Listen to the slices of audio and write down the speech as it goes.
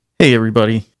Hey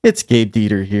everybody, it's Gabe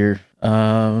Dieter here.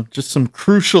 Just some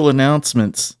crucial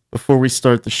announcements before we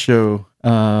start the show.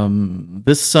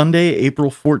 This Sunday, April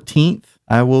 14th,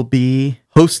 I will be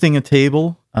hosting a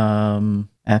table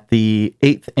at the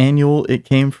 8th annual It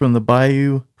Came From the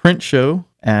Bayou print show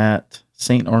at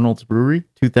St. Arnold's Brewery,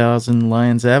 2000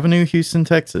 Lyons Avenue, Houston,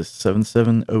 Texas,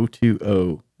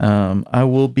 77020. I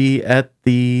will be at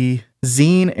the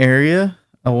zine area.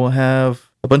 I will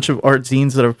have a bunch of art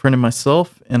zines that I've printed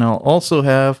myself, and I'll also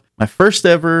have my first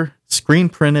ever screen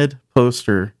printed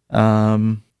poster.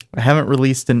 I haven't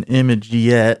released an image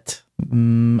yet.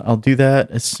 I'll do that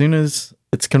as soon as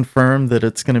it's confirmed that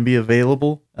it's going to be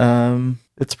available.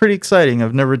 It's pretty exciting.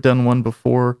 I've never done one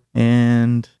before,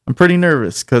 and I'm pretty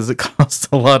nervous because it costs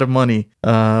a lot of money.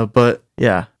 But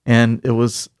yeah, and it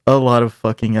was a lot of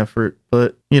fucking effort.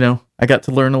 But, you know, I got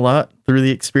to learn a lot through the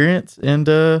experience, and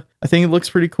I think it looks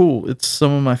pretty cool. It's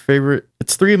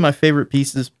three of my favorite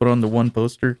pieces put on the one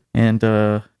poster, and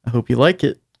I hope you like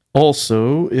it.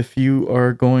 Also, if you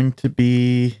are going to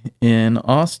be in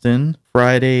Austin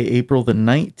Friday, April the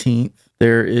 19th,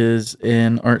 there is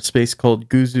an art space called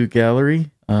Guzu Gallery.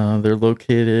 They're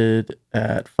located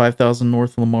at 5000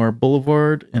 North Lamar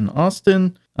Boulevard in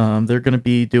Austin. They're going to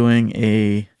be doing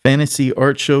a fantasy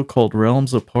art show called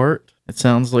Realms Apart. It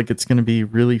sounds like it's going to be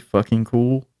really fucking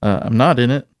cool. I'm not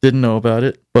in it, didn't know about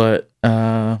it, but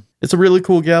it's a really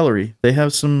cool gallery. They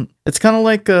have it's kind of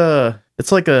like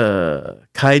it's like a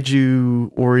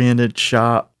kaiju oriented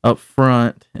shop up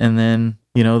front, and then,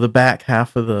 you know, the back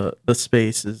half of the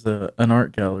space is an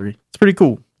art gallery. It's pretty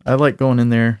cool. I like going in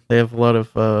there. They have a lot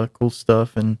of cool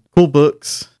stuff and cool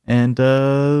books, and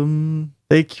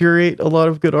they curate a lot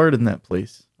of good art in that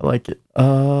place. I like it.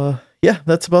 Yeah,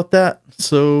 that's about that.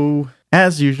 So,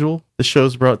 as usual, the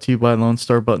show's brought to you by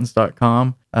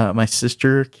LoneStarButtons.com. My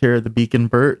sister, Kara the Beacon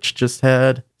Birch, just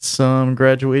had some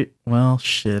well,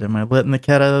 shit, am I letting the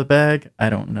cat out of the bag?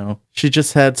 I don't know. She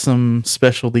just had some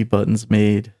specialty buttons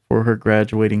made for her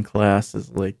graduating class as,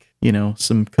 like, you know,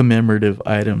 some commemorative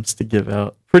items to give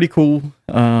out. Pretty cool.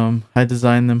 I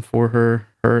designed them for her.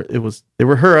 They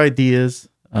were her ideas,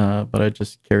 but I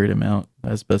just carried them out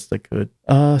as best I could.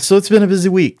 So it's been a busy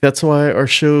week. That's why our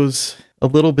show's a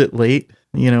little bit late,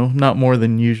 you know, not more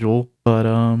than usual, but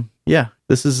yeah,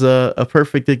 this is a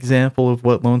perfect example of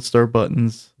what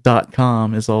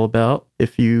LoneStarButtons.com is all about.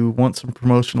 If you want some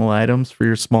promotional items for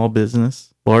your small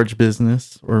business, large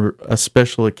business, or a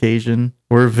special occasion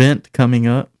or event coming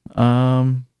up,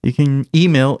 you can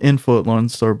email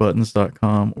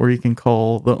info@LoneStarButtons.com, or you can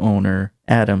call the owner,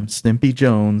 Adam Stimpy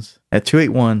Jones, at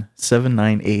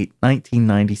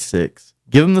 281-798-1996.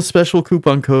 Give him the special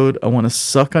coupon code, I want to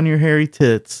suck on your hairy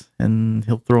tits, and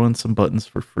he'll throw in some buttons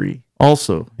for free.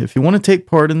 Also, if you want to take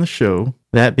part in the show,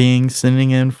 that being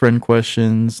sending in friend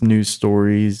questions, news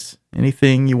stories,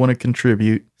 anything you want to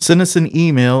contribute, send us an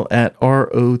email at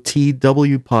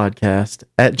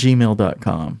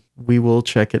rotwpodcast@gmail.com. We will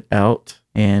check it out,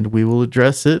 and we will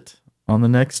address it on the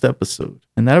next episode.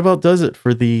 And that about does it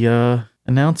for the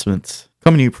announcements.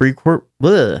 Coming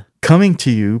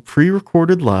to you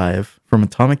pre-recorded live from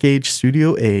Atomic Age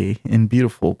Studio A in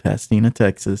beautiful Pasadena,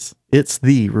 Texas. It's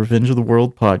the Revenge of the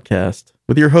World podcast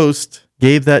with your host,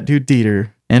 Gabe That Dude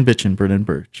Dieter, and bitchin' Brennan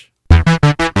Birch.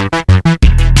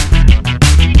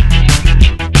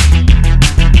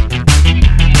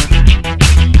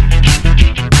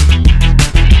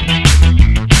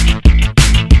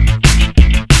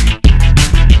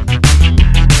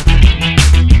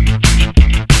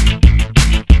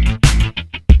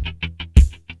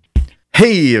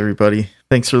 Hey everybody,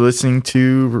 thanks for listening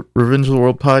to Revenge of the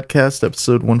World podcast,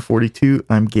 episode 142.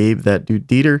 I'm Gabe, that dude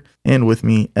Dieter, and with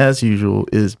me, as usual,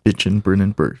 is bitchin'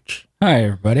 Brennan Birch. Hi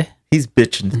everybody. He's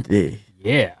bitchin' today.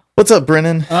 Yeah. What's up,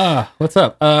 Brennan? What's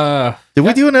up? Did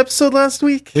we do an episode last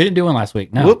week? We didn't do one last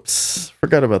week, no. Whoops,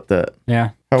 forgot about that.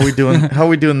 Yeah. How are we doing? How are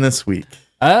we doing this week?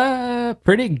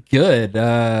 Pretty good.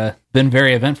 Been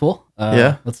very eventful.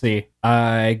 Yeah? Let's see.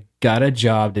 I got a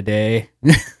job today.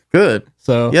 Good.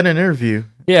 So you had an interview.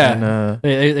 Yeah,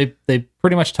 and, they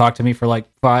pretty much talked to me for like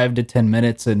 5 to 10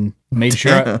 minutes and made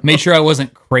sure I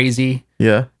wasn't crazy.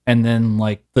 Yeah, and then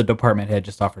like the department head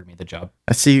just offered me the job.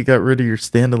 I see you got rid of your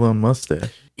standalone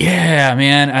mustache. Yeah,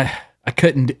 man, I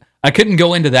couldn't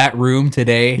go into that room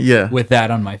today. With that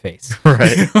on my face.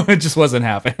 Right, it just wasn't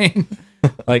happening.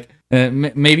 Like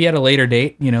maybe at a later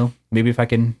date, you know, maybe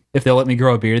if they'll let me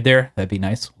grow a beard there, that'd be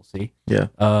nice. We'll see.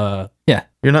 Yeah. Yeah.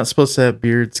 You're not supposed to have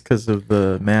beards because of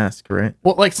the mask, right?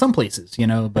 Well, like some places, you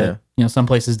know, but you know, some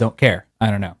places don't care. I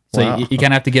don't know. So Wow. you kind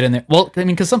of have to get in there. Well, I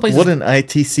mean, because some places, What an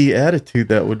ITC attitude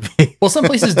that would be. well, some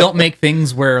places don't make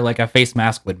things where like a face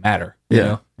mask would matter. You Yeah,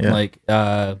 know? yeah. Like,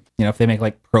 if they make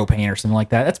like propane or something like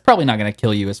that, that's probably not going to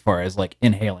kill you as far as like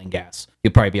inhaling gas.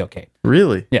 You'll probably be okay.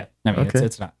 Really? Yeah. I mean, Okay.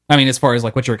 it's not. I mean, as far as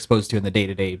like what you're exposed to in the day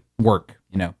to day work,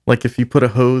 Like if you put a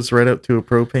hose right up to a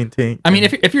propane tank. I mean,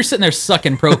 if you're sitting there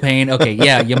sucking propane, okay,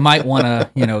 yeah, you might want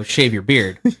to, shave your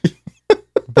beard.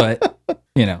 But, I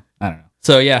don't know.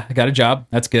 So yeah, I got a job.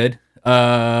 That's good.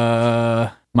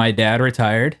 My dad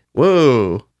retired.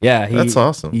 Whoa. Yeah, That's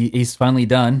awesome. He's finally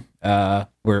done.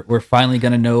 We're finally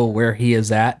gonna know where he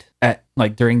is at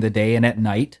like during the day and at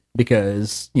night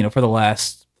because for the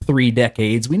last 3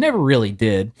 decades we never really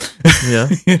did. Yeah.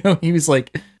 He was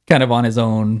like kind of on his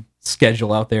own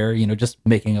schedule out there, just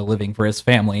making a living for his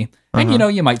family, and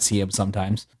you might see him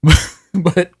sometimes.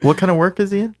 But What kind of work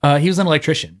is he in? he was an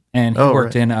electrician, and he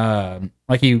worked in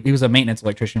he was a maintenance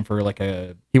electrician for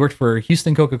he worked for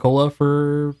Houston Coca-Cola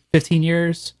for 15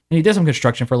 years, and he did some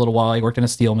construction for a little while. He worked in a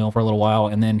steel mill for a little while,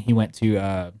 and then he went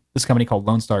to this company called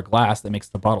Lone Star Glass that makes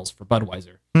the bottles for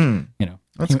Budweiser.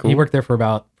 That's He cool. worked there for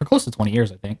close to 20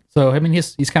 years, I think. So I mean,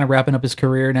 he's kind of wrapping up his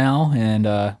career now, and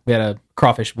we had a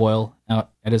crawfish boil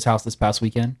out at his house this past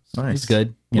weekend. So Nice. It's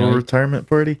good. Little retirement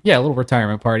party? Yeah, a little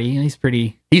retirement party, and he's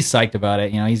psyched about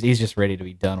it. He's just ready to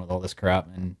be done with all this crap,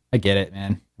 and I get it,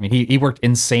 man. I mean, he worked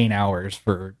insane hours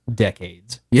for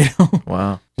decades,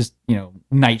 Wow. just,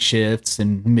 night shifts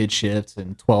and mid shifts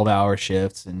and 12-hour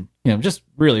shifts, and, just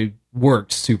really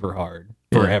worked super hard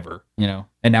Yeah. forever,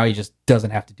 and now he just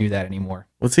doesn't have to do that anymore.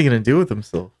 What's he going to do with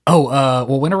himself? Oh,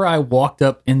 well, whenever I walked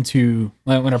up when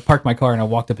I parked my car and I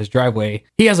walked up his driveway,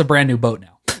 he has a brand new boat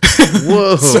now.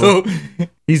 Whoa. So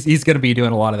he's going to be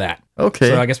doing a lot of that. Okay.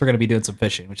 So I guess we're going to be doing some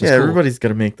fishing, which is Yeah, cool. everybody's got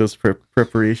to make those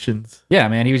preparations. Yeah,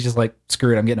 man, he was just like,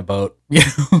 screw it, I'm getting a boat.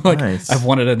 Nice. I've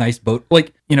wanted a nice boat.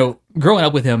 Like, growing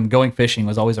up with him, going fishing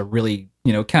was always a really,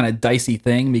 kind of dicey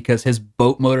thing because his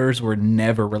boat motors were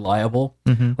never reliable.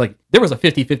 Mhm. Like, there was a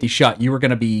 50-50 shot you were going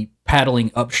to be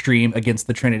paddling upstream against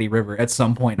the Trinity River at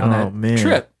some point on Oh, that man.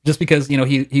 trip. Just because,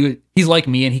 he's like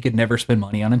me and he could never spend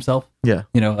money on himself. Yeah.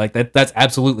 Like that's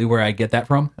absolutely where I get that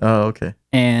from. Oh, okay.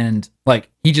 And like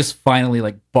he just finally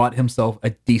like bought himself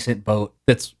a decent boat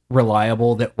that's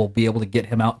reliable that will be able to get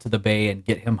him out to the bay and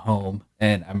get him home.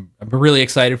 And I'm really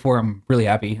excited for him. I'm really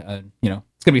happy.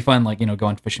 It's gonna be fun, like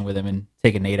going fishing with him and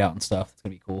taking Nate out and stuff. It's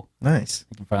gonna be cool. Nice.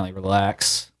 He can finally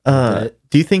relax. a bit.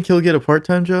 Do you think he'll get a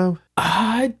part-time job?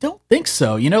 I don't think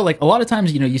so. Like a lot of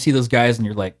times, you see those guys and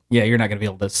you're like, yeah, you're not going to be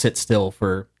able to sit still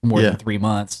for more Yeah. than 3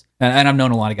 months. And I've known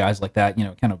a lot of guys like that,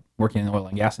 kind of working in the oil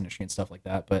and gas industry and stuff like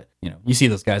that. But, you see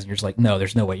those guys and you're just like, no,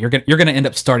 there's no way. You're going to end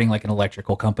up starting like an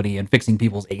electrical company and fixing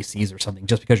people's ACs or something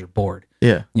just because you're bored,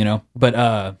 Yeah.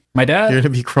 But my dad, You're going to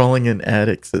be crawling in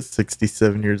attics at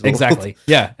 67 years old. exactly.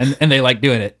 Yeah. And they like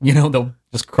doing it. They'll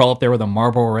just crawl up there with a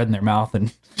Marlboro Red in their mouth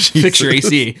and fix your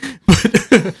AC.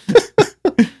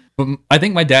 But I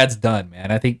think my dad's done,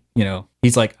 man. I think,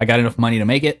 he's like, I got enough money to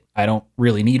make it. I don't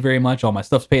really need very much. All my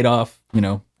stuff's paid off. I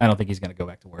don't think he's going to go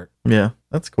back to work, Yeah,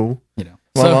 that's cool.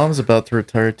 My So, mom's about to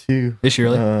retire too. is she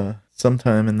really?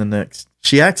 Sometime in the next.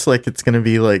 She acts like it's going to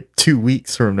be like 2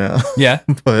 weeks from now, Yeah.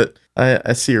 but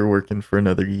I see her working for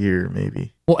another year,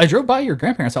 maybe. Well, I drove by your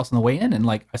grandparents' house on the way in and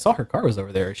like I saw her car was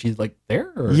over there. She's like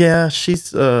there? Or? Yeah,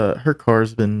 she's her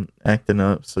car's been acting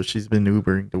up, so she's been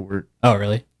Ubering to work. Oh,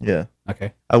 really? Yeah,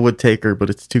 Okay. I would take her, but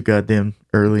it's too goddamn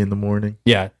early in the morning.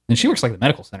 Yeah. And she works like the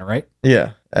medical center, right?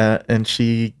 Yeah, and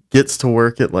she gets to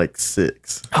work at like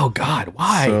 6. Oh, God.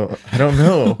 Why? So I don't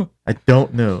know. I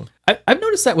don't know. I've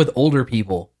noticed that with older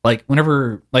people, like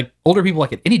whenever, like older people,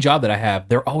 like at any job that I have,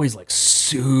 they're always like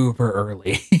super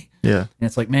early. Yeah, And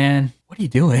it's like, man, what are you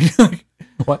doing? Like,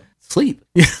 what? Sleep.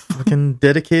 Yeah. fucking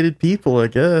dedicated people, I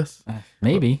guess.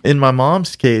 Maybe. In my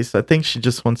mom's case, I think she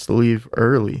just wants to leave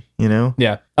early,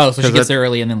 Yeah. Oh, so she 'Cause gets there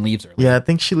early and then leaves early. Yeah, I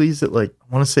think she leaves at like,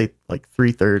 I want to say like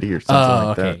 3:30 or something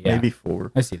like okay, that. yeah. Maybe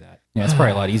 4. I see that. Yeah, it's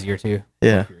probably a lot easier too.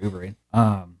 Yeah. If you're Ubering.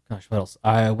 Gosh, what else?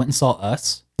 I went and saw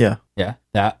Us. Yeah. Yeah.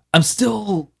 That I'm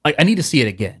still like I need to see it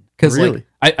again. Because Really?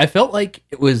 like I felt like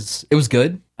it was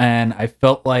good. And I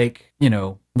felt like,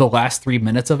 the last 3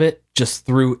 minutes of it just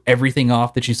threw everything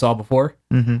off that you saw before.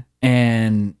 Mm-hmm.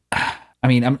 And I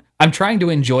mean, I'm trying to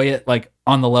enjoy it like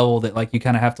on the level that like you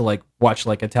kind of have to like watch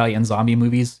like Italian zombie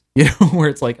movies, where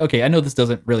it's like, okay, I know this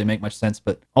doesn't really make much sense,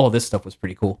 but all of this stuff was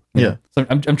pretty cool. you Yeah. know? So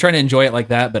I'm trying to enjoy it like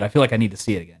that, but I feel like I need to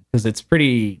see it again because it's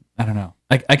pretty. I don't know.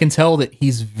 I can tell that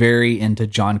he's very into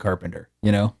John Carpenter.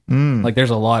 Mm. Like there's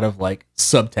a lot of like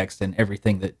subtext in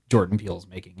everything that Jordan Peele's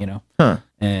making. Huh.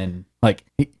 And like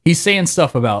he's saying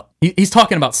stuff about he's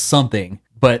talking about something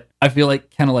but I feel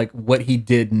like kind of like what he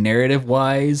did narrative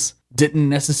wise didn't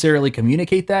necessarily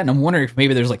communicate that. And I'm wondering if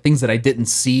maybe there's like things that I didn't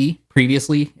see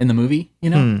previously in the movie, you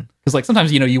know? Because like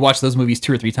sometimes, you know, you watch those movies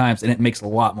 2 or 3 times and it makes a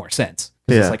lot more sense.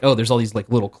 Because it's like, oh, there's all these like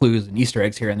little clues and Easter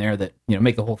eggs here and there that, you know,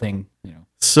 make the whole thing, you know.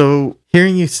 So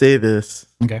hearing you say this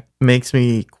Okay. makes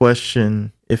me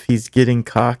question if he's getting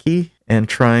cocky and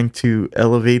trying to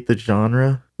elevate the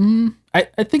genre.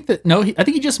 I think that, no, I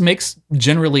think he just makes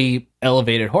generally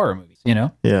elevated horror movies, you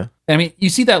know? Yeah. I mean, you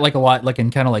see that like a lot, like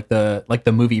in kind of like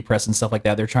the movie press and stuff like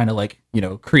that. They're trying to like, you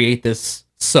know, create this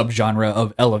subgenre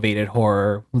of elevated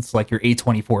horror. It's like your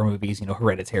A24 movies, you know,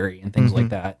 Hereditary and things like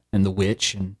that, and The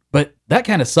Witch. But that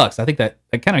kind of sucks. I think that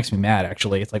kind of makes me mad,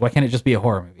 actually. It's like, why can't it just be a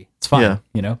horror movie? It's fine,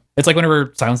 you know? It's like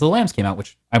whenever Silence of the Lambs came out,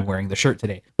 which I'm wearing the shirt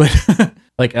today. But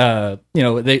like, you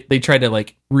know, they tried to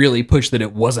like really push that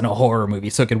it wasn't a horror movie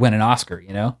so it could win an Oscar,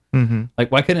 you know?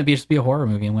 Like, why couldn't it just be a horror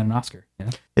movie and win an Oscar? You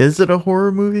know? Is it a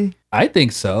horror movie? I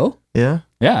think so. Yeah.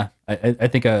 Yeah. I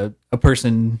think a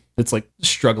person that's like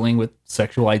struggling with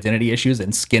sexual identity issues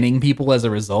and skinning people as a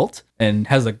result and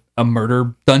has a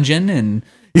murder dungeon and,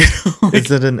 you know, like,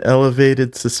 is it an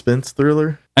elevated suspense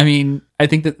thriller? I mean, I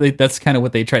think that that's kind of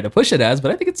what they tried to push it as,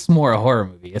 but I think it's more a horror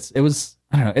movie. It was,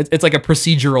 I don't know, it's like a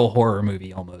procedural horror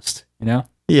movie almost, you know?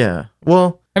 Yeah.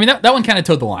 Well, I mean, that one kind of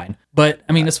towed the line, but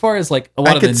I mean, as far as like a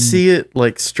lot of I could see it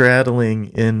like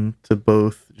straddling into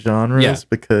both genres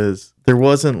because there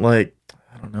wasn't like,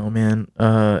 I don't know, man.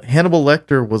 Hannibal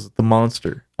Lecter was the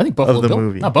monster. I think Buffalo of the Bill.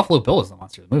 movie. No, Buffalo Bill is the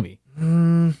monster of the movie.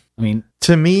 I mean,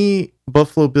 to me,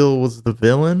 Buffalo Bill was the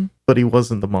villain, but he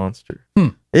wasn't the monster.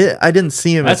 I didn't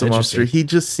see him as a monster. He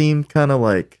just seemed kind of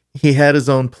like he had his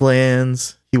own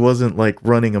plans. He wasn't like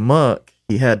running amok.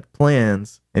 He had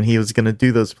plans, and he was going to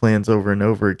do those plans over and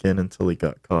over again until he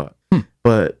got caught.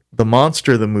 But the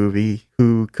monster of the movie,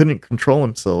 who couldn't control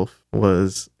himself,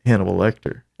 was Hannibal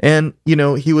Lecter. And you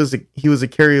know, he was a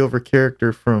carryover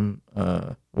character from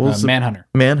Manhunter.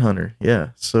 Manhunter, yeah.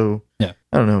 So yeah,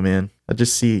 I don't know, man. I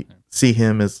just see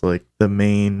him as like the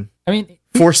main. I mean,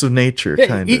 force of nature,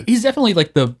 kind of. He's definitely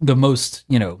like the most,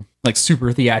 you know, like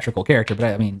super theatrical character. But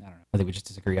I mean, I don't know. I think we just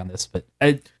disagree on this. But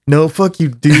no, fuck you,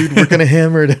 dude. We're gonna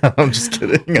hammer it out. I'm just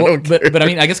kidding. Well, but I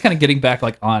mean, I guess kind of getting back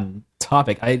like on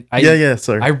topic.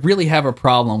 Sorry. I really have a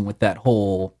problem with that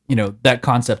whole, you know, that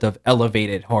concept of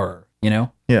elevated horror. You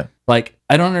know? Yeah. Like,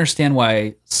 I don't understand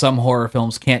why some horror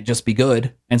films can't just be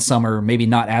good and some are maybe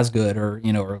not as good or,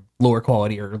 you know, or lower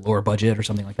quality or lower budget or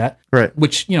something like that. Right.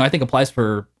 Which, you know, I think applies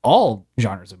for all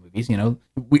genres of movies. You know,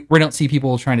 we don't see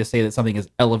people trying to say that something is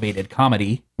elevated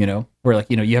comedy, you know, where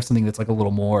like, you know, you have something that's like a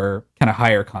little more kind of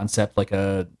higher concept, like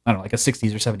I don't know, like a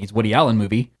 60s or 70s Woody Allen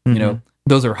movie, you know.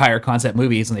 Those are higher concept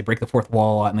movies and they break the fourth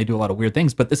wall a lot and they do a lot of weird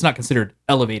things, but it's not considered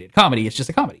elevated comedy. It's just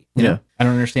a comedy. You know? I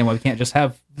don't understand why we can't just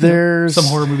have some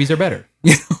horror movies are better.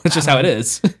 You know, it's just how it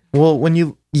is.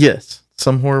 Well, yes,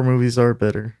 some horror movies are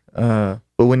better. But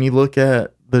when you look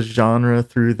at the genre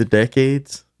through the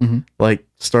decades, like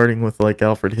starting with like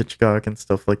Alfred Hitchcock and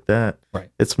stuff like that,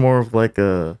 right? It's more of like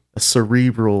a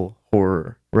cerebral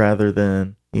horror rather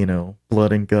than, you know,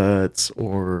 blood and guts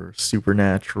or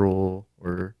supernatural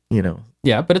or, you know.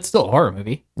 Yeah, but it's still a horror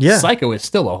movie. Yeah. Psycho is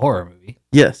still a horror movie.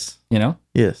 Yes. You know?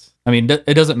 Yes. I mean,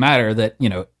 it doesn't matter that, you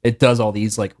know, it does all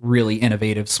these like really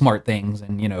innovative, smart things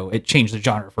and, you know, it changed the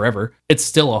genre forever. It's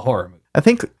still a horror movie. I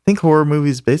think horror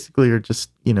movies basically are just,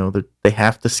 you know, they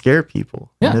have to scare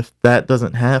people. Yeah. And if that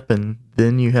doesn't happen,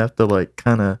 then you have to like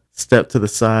kind of step to the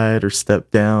side or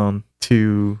step down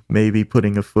to maybe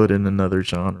putting a foot in another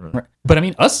genre. Right. But I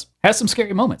mean, Us has some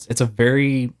scary moments. It's a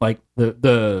very like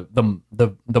the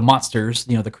monsters,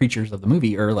 you know, the creatures of the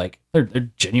movie are like they're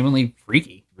genuinely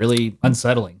freaky, really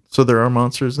unsettling. So there are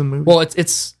monsters in the movie? Well,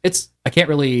 it's I can't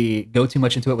really go too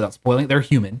much into it without spoiling. They're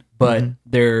human, but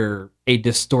they're a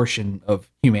distortion of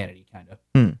humanity, kind of.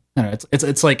 I don't know.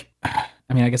 It's like,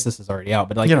 I mean, I guess this is already out,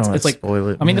 but like it's like spoil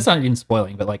it. I mean, it's not even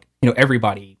spoiling, but like, you know,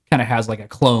 everybody kind of has like a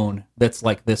clone that's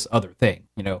like this other thing,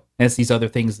 you know, and it's these other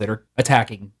things that are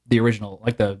attacking the original,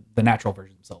 like the natural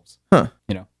version themselves. Huh.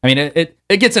 You know, I mean,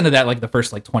 it gets into that like the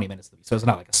first like 20 minutes of the movie, so it's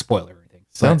not like a spoiler or anything.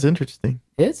 Sounds interesting.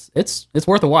 It's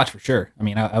worth a watch for sure. I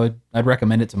mean, I'd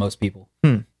recommend it to most people.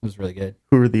 It was really good.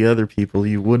 Who are the other people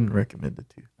you wouldn't recommend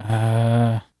it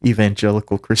to?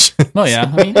 Evangelical Christians. Oh yeah,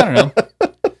 I mean, I don't know.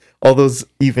 All those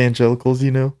evangelicals,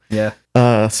 you know.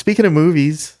 Yeah. Speaking of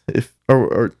movies,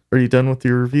 are you done with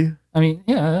your review? I mean,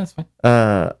 yeah, that's fine.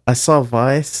 I saw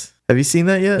Vice. Have you seen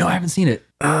that yet? No, I haven't seen it.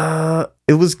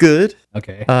 It was good.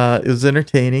 Okay. It was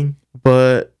entertaining,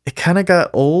 but it kind of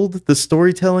got old. The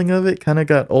storytelling of it kind of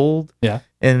got old. Yeah.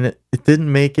 And it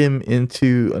didn't make him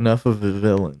into enough of a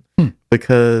villain.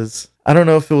 because I don't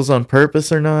know if it was on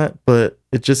purpose or not, but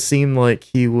it just seemed like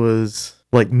he was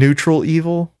like neutral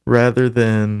evil rather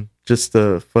than just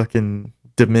a fucking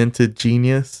demented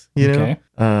genius, you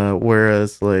know?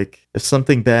 Whereas like if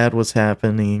something bad was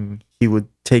happening, he would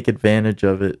take advantage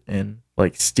of it and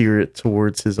like steer it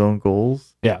towards his own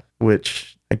goals. Yeah.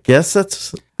 Which I guess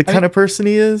that's the kind of person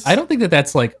he is. I don't think that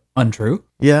that's like untrue.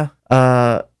 Yeah.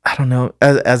 I don't know.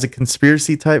 As a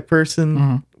conspiracy type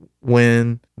person,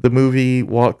 when the movie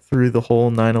walked through the whole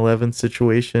 9/11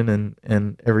 situation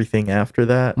and everything after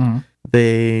that,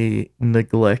 they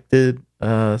neglected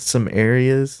some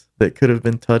areas that could have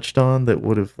been touched on that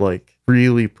would have like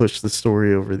really pushed the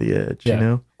story over the edge, you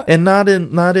know? And not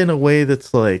in a way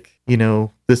that's like, you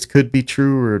know, this could be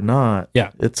true or not.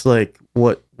 Yeah. It's like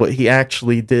what he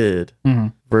actually did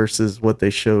versus what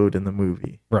they showed in the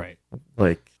movie. Right.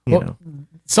 Like, you know.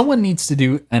 Someone needs to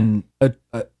do an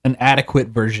adequate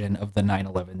version of the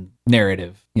 9/11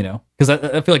 narrative, you know, because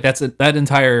I feel like that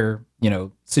entire, you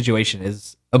know, situation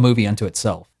is a movie unto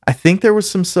itself. I think there was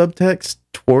some subtext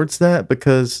towards that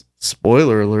because,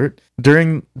 spoiler alert,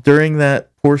 during that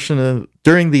portion of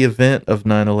during the event of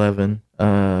 9/11,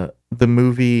 the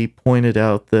movie pointed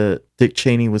out that Dick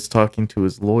Cheney was talking to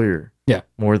his lawyer,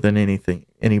 more than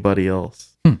anybody else.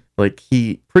 Like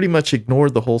he pretty much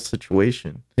ignored the whole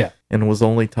situation, and was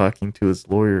only talking to his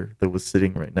lawyer that was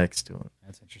sitting right next to him.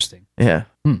 That's interesting. Yeah.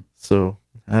 So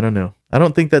I don't know. I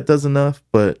don't think that does enough,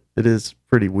 but it is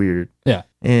pretty weird. Yeah.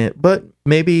 But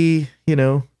maybe, you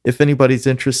know, if anybody's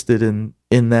interested in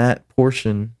that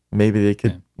portion, maybe they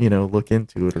could, you know, look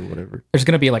into it or whatever. There's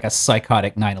going to be like a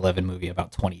psychotic 9/11 movie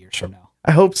about 20 years from now.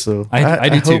 I hope so. I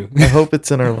do too. I hope it's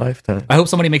in our lifetime. I hope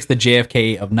somebody makes the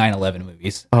JFK of 9/11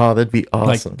 movies. Oh, that'd be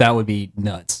awesome. Like, that would be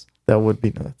nuts. That would be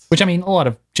nuts. Which, I mean, a lot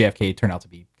of JFK turned out to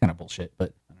be kind of bullshit, but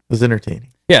it was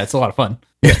entertaining. Yeah, it's a lot of fun.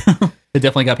 Yeah. It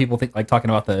definitely got people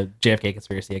talking about the JFK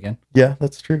conspiracy again. Yeah,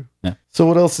 that's true. Yeah. So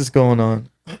what else is going on?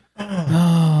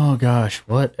 Oh gosh,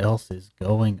 what else is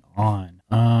going on?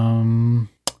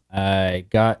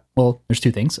 There's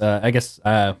two things. I guess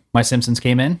My Simpsons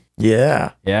came in.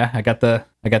 Yeah. Yeah, I got the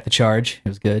charge. It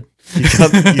was good. You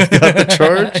got the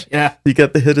charge? Yeah. You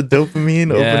got the hit of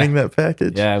dopamine opening that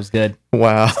package? Yeah, it was good.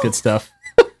 Wow. It's good stuff.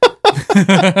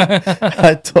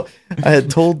 I had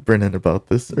told Brennan about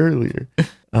this earlier.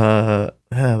 Yeah,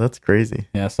 that's crazy.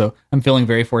 Yeah, so I'm feeling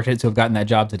very fortunate to have gotten that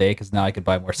job today because now I could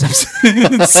buy more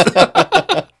Simpsons.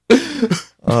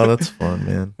 Oh, that's fun,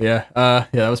 man. Yeah,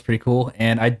 that was pretty cool.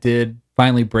 And I did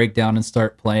finally break down and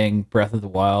start playing Breath of the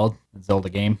Wild, the Zelda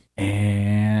game,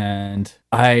 and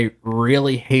I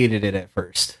really hated it at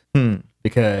first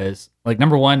because, like,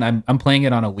 number one, I'm playing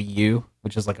it on a Wii U,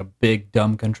 which is like a big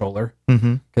dumb controller.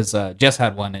 Because Jess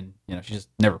had one, and you know she just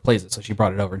never plays it, so she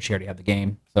brought it over, and she already had the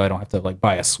game, so I don't have to like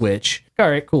buy a Switch. All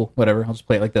right, cool, whatever. I'll just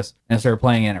play it like this. And I started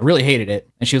playing it, and I really hated it.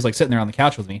 And she was like sitting there on the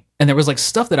couch with me, and there was like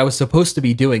stuff that I was supposed to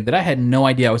be doing that I had no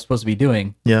idea I was supposed to be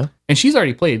doing. Yeah. And she's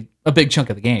already played a big chunk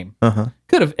of the game.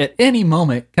 Could have at any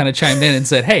moment kind of chimed in and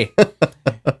said, "Hey,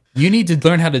 you need to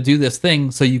learn how to do this thing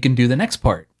so you can do the next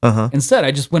part." Instead,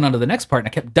 I just went on to the next part, and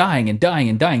I kept dying and dying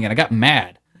and dying, and I got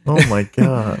mad. Oh my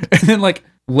god. And then like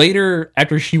later,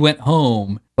 after she went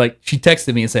home, like she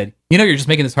texted me and said, "You know, you're just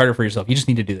making this harder for yourself. You just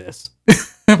need to do this."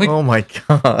 I'm like, oh my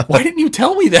god. Why didn't you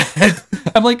tell me that?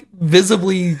 I'm like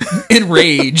visibly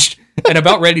enraged and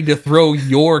about ready to throw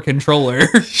your controller.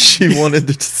 She wanted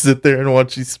to sit there and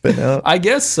watch you spin out. I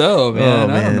guess so, man.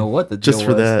 I don't know what the deal just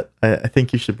for was. that, I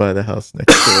think you should buy the house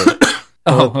next door.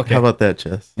 Okay. How about that,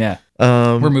 Jess? Yeah.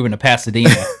 We're moving to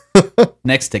Pasadena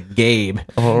next to Gabe.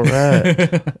 All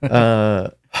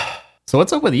right. So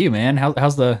what's up with you, man?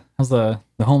 How's the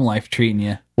home life treating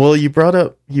you? Well, you brought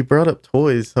up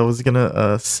toys. I was gonna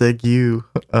seg you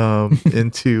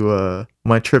into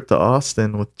my trip to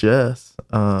Austin with Jess.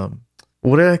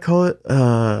 What did I call it?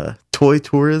 Toy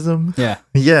tourism. Yeah.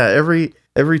 Yeah.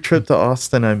 Every trip to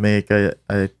Austin I make,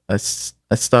 I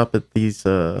stop at these.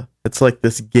 It's like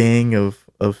this gang of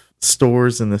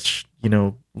stores in this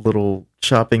little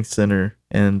shopping center,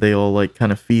 and they all like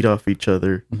kind of feed off each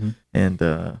other. And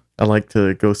I like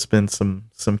to go spend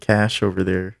some cash over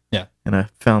there. Yeah. And I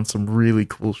found some really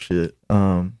cool shit.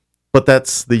 But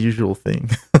that's the usual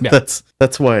thing. Yeah.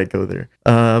 That's why I go there.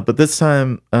 But this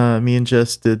time, me and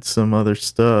Jess did some other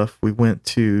stuff. We went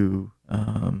to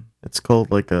it's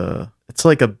called like a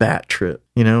bat trip,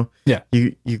 you know? Yeah.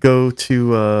 You go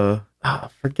to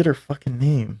forget her fucking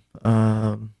name.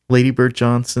 Lady Bird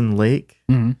Johnson Lake.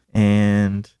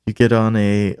 And you get on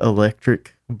a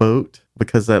electric boat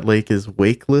because that lake is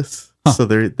wakeless. So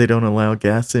they don't allow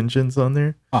gas engines on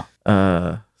there.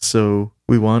 So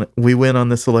we went on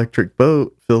this electric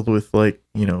boat filled with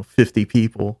 50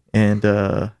 people, and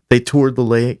they toured the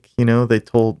lake. They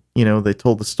told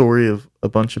the story of a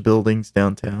bunch of buildings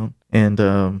downtown,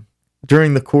 and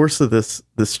during the course of this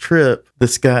trip,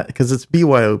 this guy, because it's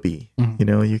BYOB,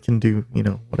 you can do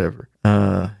whatever,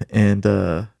 and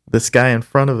this guy in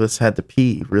front of us had to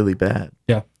pee really bad.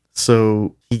 Yeah.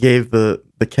 So he gave the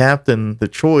captain the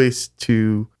choice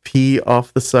to pee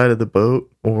off the side of the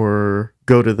boat or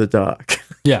go to the dock.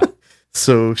 Yeah.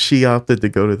 So she opted to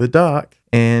go to the dock,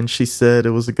 and she said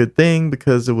it was a good thing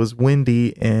because it was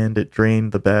windy and it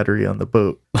drained the battery on the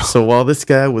boat. So while this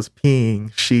guy was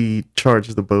peeing, she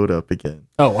charged the boat up again.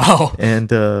 Oh, wow.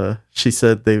 And she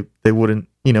said they wouldn't,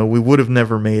 we would have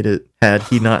never made it had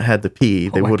he not had to pee.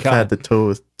 They would have had to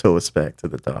tow us back to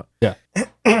the dock. Yeah.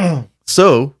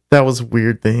 So that was a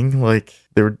weird thing.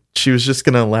 She was just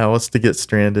going to allow us to get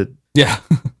stranded. Yeah.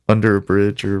 Under a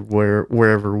bridge or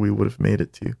wherever we would have made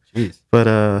it to. Jeez.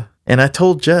 But and I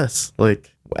told Jess,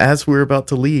 as we were about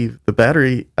to leave, the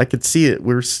battery, I could see it.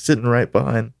 We were sitting right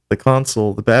behind the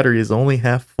console. The battery is only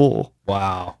half full.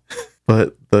 Wow.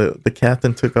 But the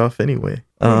captain took off anyway.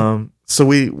 So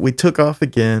we took off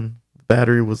again. The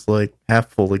battery was half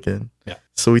full again. Yeah.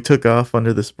 So we took off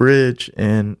under this bridge,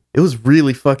 and it was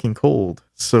really fucking cold.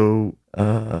 So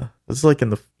it was in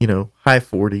the high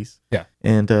 40s. Yeah.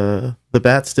 And the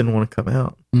bats didn't want to come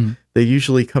out. Mm. They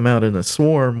usually come out in a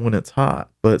swarm when it's hot,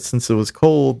 but since it was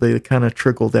cold, they kind of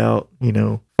trickled out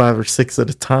 5 or 6 at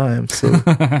a time. So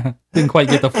didn't quite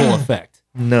get the full effect.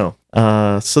 No.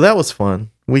 So that was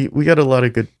fun. We got a lot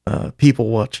of good people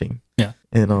watching. Yeah.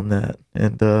 In on that,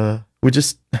 and we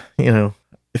just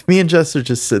if me and Jess are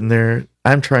just sitting there,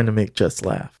 I'm trying to make Jess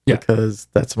laugh. Yeah. Because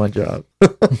that's my job.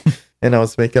 And I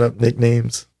was making up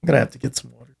nicknames. I'm gonna have to get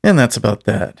some water. And that's about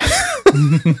that.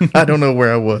 I don't know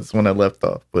where I was when I left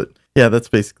off, but yeah, that's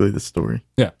basically the story.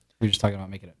 Yeah. We were just talking about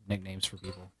making up nicknames for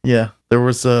people. Yeah. There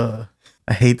was I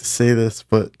hate to say this,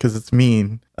 but because it's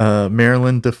mean,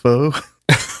 Marilyn Defoe.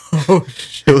 Oh,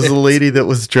 shit. It was a lady that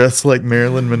was dressed like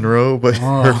Marilyn Monroe, but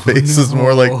her face is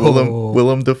more like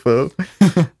Willem Dafoe.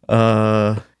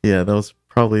 Yeah, that was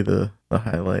probably the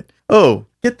highlight. Oh,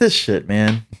 get this shit,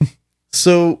 man.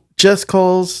 So Jess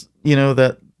calls,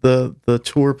 that the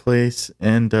tour place,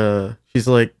 and she's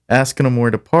asking them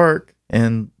where to park,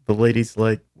 and the lady's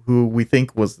who we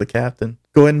think was the captain,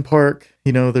 go ahead and park.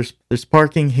 There's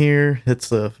parking here.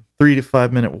 It's a 3 to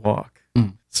 5 minute walk.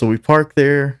 Mm. So we park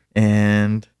there,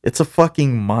 and it's a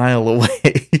fucking mile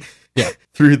away. Yeah.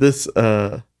 Through this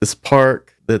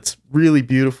park that's really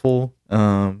beautiful.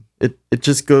 It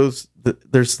just goes.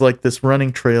 There's this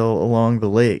running trail along the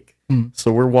lake. Mm.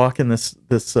 So we're walking this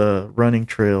running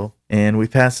trail, and we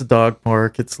pass a dog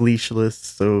park. It's leashless,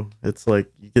 so it's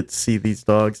you get to see these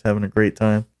dogs having a great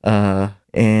time.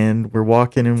 And we're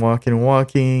walking and walking and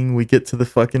walking. We get to the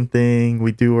fucking thing.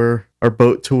 We do our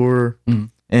boat tour,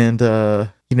 and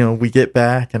we get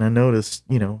back, and I noticed,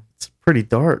 it's pretty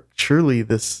dark. Surely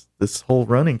this whole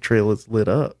running trail is lit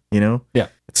up. Yeah.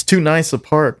 It's too nice a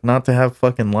park not to have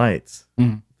fucking lights.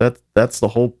 Mm.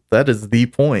 That is the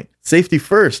point. Safety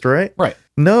first, right? Right.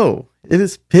 No, it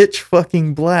is pitch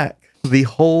fucking black the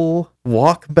whole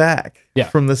walk back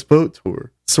from this boat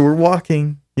tour. So we're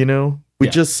walking, we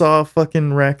just saw a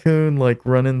fucking raccoon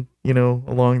running,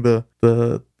 along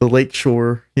the lake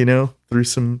shore, through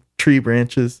some tree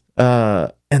branches.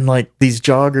 And these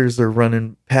joggers are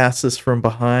running past us from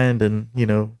behind and,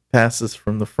 past us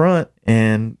from the front,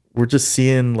 and we're just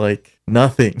seeing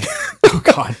nothing. Oh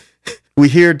God. We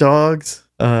hear dogs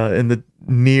in the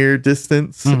near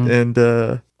distance, and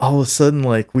all of a sudden,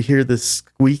 we hear this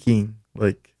squeaking,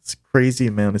 this crazy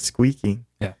amount of squeaking,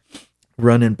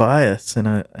 running by us, and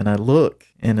I look,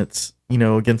 and it's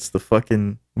against the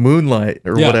fucking moonlight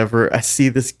or whatever. I see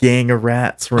this gang of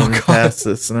rats running past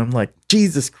us, and I'm like,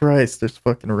 Jesus Christ, there's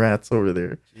fucking rats over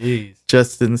there. Jeez.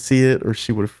 Just didn't see it, or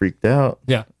she would have freaked out.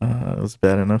 Yeah. It was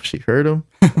bad enough she heard them.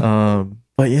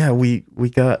 But yeah, we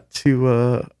got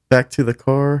to back to the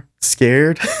car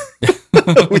scared.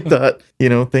 We thought,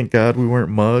 thank God we weren't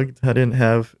mugged. I didn't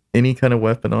have any kind of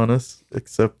weapon on us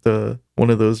except one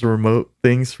of those remote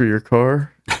things for your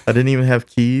car. I didn't even have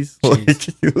keys.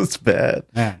 It was bad.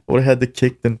 I would have had to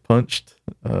kicked and punched,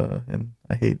 and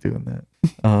I hate doing that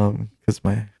because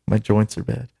my joints are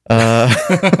bad.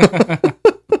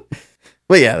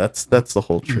 But yeah, that's the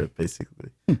whole trip basically.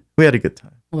 We had a good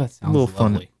time. Well, that sounds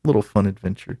lovely. Little fun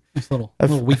adventure. Nice little I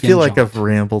weekend feel like jaunt. I've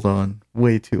rambled on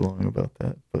way too long about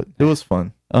that, but it was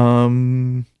fun.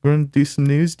 We're gonna do some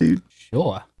news, dude.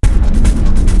 Sure.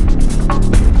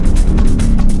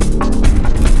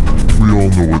 We all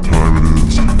know what time it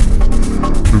is.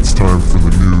 it's time for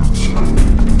the news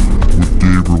with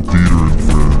Gabriel Dieter and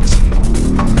friends.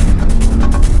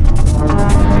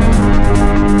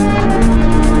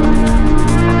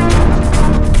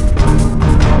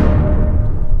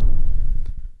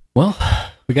 Well,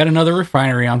 we got another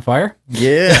refinery on fire.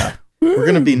 Yeah. We're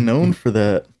going to be known for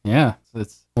that. Yeah.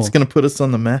 It's going to put us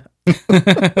on the map.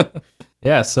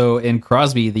 Yeah, so in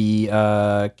Crosby, the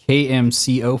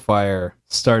KMCO fire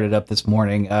started up this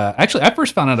morning. Actually, I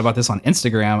first found out about this on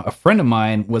Instagram. A friend of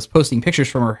mine was posting pictures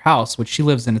from her house, which she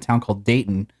lives in a town called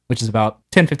Dayton, which is about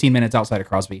 10, 15 minutes outside of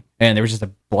Crosby. And there was just a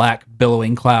black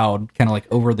billowing cloud kind of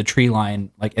like over the tree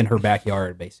line, like in her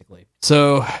backyard, basically.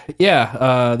 So,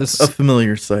 yeah. This a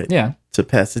familiar sight. Yeah. To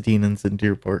Pasadenans and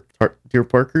Deer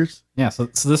Parkers. Yeah, so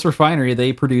this refinery,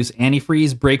 they produce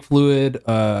antifreeze, brake fluid,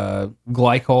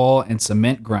 glycol, and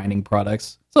cement grinding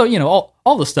products. So,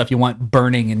 all the stuff you want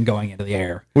burning and going into the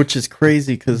air. Which is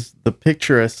crazy because the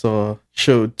picture I saw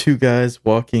showed two guys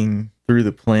walking through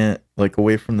the plant, like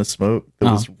away from the smoke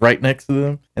that was right next to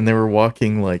them. And they were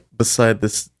walking like beside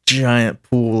this giant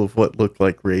pool of what looked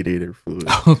like radiator fluid.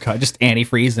 Oh, God, just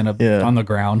antifreeze on the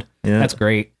ground. Yeah. That's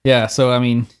great. Yeah, so,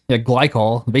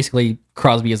 glycol, basically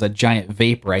Crosby is a giant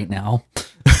vape right now.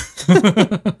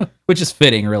 Which is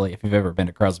fitting, really, if you've ever been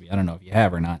to Crosby. I don't know if you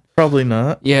have or not. Probably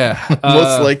not. Yeah.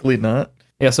 Most likely not.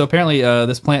 Yeah, so apparently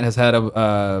this plant has had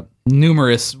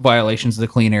numerous violations of the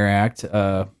Clean Air Act.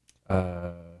 Let's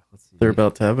see. They're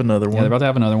about to have another one. Yeah, they're about to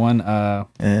have another one.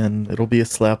 And it'll be a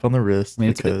slap on the wrist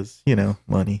because,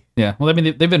 money. Yeah, well,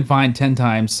 they've been fined 10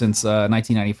 times since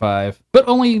 1995, but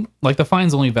only, the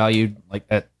fine's only valued,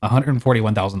 at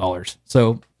 $141,000.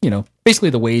 So, basically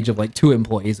the wage of, 2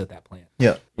 employees at that plant.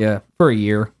 Yeah. Yeah, for a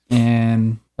year.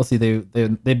 And let's see,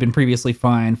 they've been previously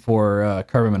fined for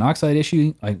carbon monoxide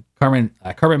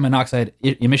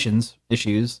emissions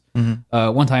issues.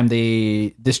 Mm-hmm. One time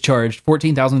they discharged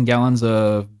 14,000 gallons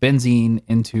of benzene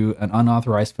into an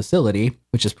unauthorized facility,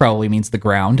 which just probably means the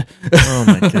ground. Oh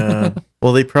my God.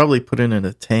 Well, they probably put it in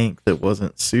a tank that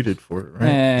wasn't suited for it,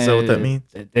 right? Is that what that means?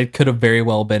 It could have very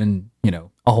well been,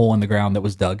 a hole in the ground that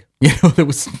was dug. That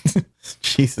was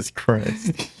Jesus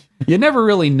Christ. You never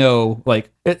really know,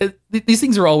 these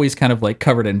things are always kind of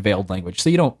covered in veiled language. So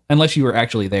you don't, unless you were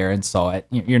actually there and saw it,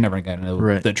 you're never going to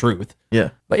know the truth. Yeah.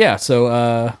 But yeah,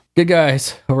 so good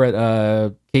guys over at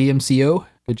KMCO.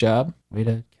 Good job. Way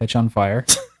to catch on fire,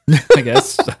 I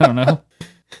guess. I don't know.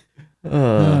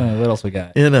 What else we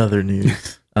got? In other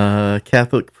news,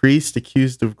 Catholic priest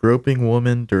accused of groping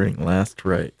woman during last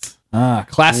rites.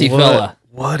 Classy fella.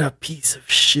 What a piece of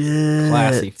shit.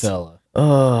 Classy fella.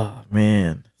 Oh,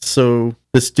 man. So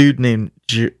this dude named,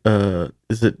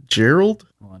 is it Gerald?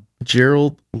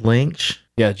 Gerald Lanch?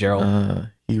 Yeah, Gerald.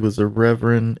 He was a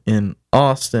reverend in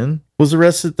Austin. Was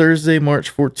arrested Thursday,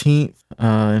 March 14th,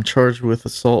 and charged with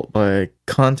assault by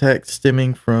contact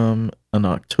stemming from an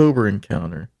October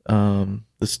encounter.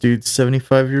 This dude's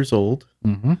 75 years old.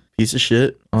 Mm-hmm. Piece of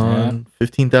shit on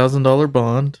 $15,000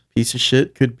 bond. Piece of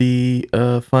shit could be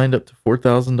fined up to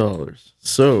 $4,000.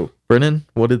 So, Brennan,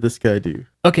 what did this guy do?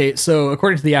 Okay, so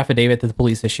according to the affidavit that the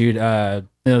police issued,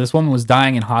 this woman was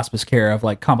dying in hospice care of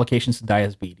complications to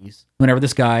diabetes. Whenever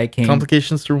this guy came,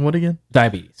 complications from what again?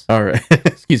 Diabetes. All right.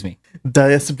 Excuse me.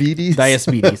 Diabetes.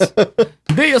 Diabetes.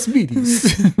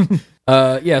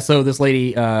 Yeah. So this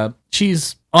lady,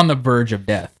 she's on the verge of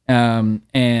death.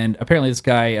 And apparently this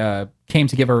guy came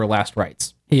to give her last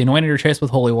rites. He anointed her chest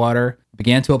with holy water,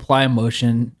 began to apply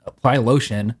lotion,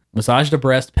 massaged the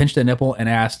breast, pinched a nipple, and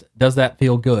asked, "Does that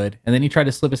feel good?" And then he tried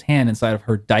to slip his hand inside of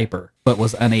her diaper, but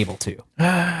was unable to.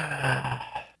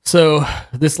 So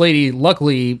this lady,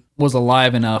 luckily, was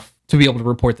alive enough to be able to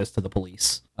report this to the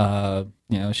police.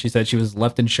 She said she was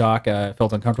left in shock,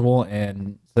 felt uncomfortable,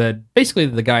 and said basically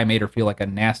the guy made her feel like a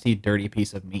nasty, dirty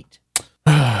piece of meat.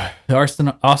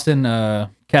 The Austin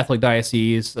Catholic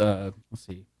Diocese, let's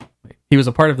see. He was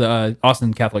a part of the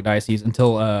Austin Catholic Diocese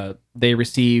until they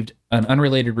received an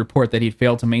unrelated report that he'd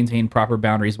failed to maintain proper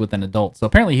boundaries with an adult. So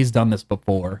apparently he's done this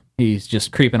before. He's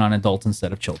just creeping on adults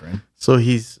instead of children. So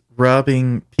he's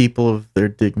robbing people of their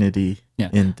dignity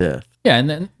in death. Yeah, and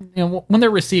then when they're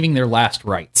receiving their last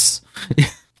rites.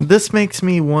 This makes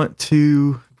me want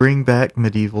to bring back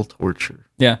medieval torture.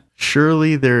 Yeah.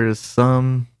 Surely there is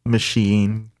some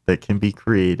machine that can be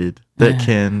created that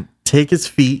can take his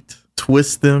feet,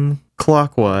 twist them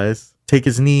clockwise, take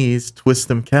his knees, twist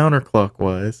them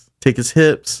counterclockwise, take his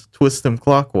hips, twist them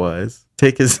clockwise,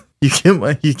 take his you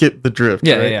get the drift,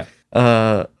 right?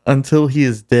 Yeah. Until he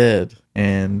is dead,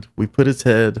 and we put his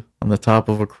head on the top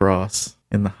of a cross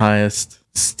in the highest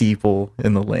steeple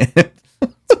in the land.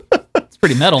 It's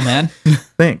pretty metal, man.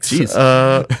 Thanks.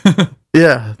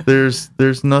 Yeah, there's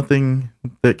nothing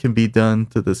that can be done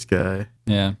to this guy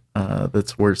Yeah.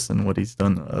 that's worse than what he's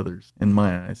done to others, in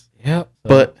my eyes. Yep.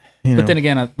 But you know, But then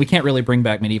again, we can't really bring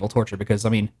back medieval torture because, I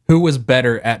mean, who was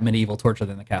better at medieval torture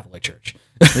than the Catholic Church?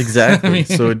 exactly. I mean-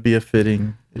 So it'd be a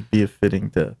fitting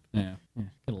death. Yeah. Get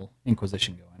a little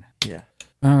Inquisition going. Yeah.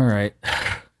 All right.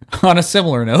 On a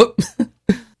similar note,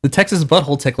 the Texas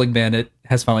butthole tickling bandit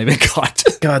has finally been caught.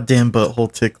 Goddamn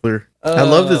butthole tickler. I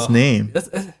love his name.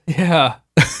 Yeah.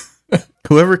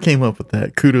 Whoever came up with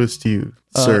that, kudos to you,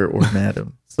 sir or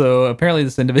madam. So apparently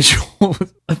this individual...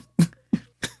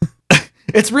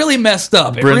 It's really messed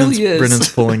up. It Brennan's, really is.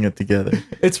 Brennan's pulling it together.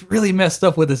 It's really messed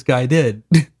up what this guy did.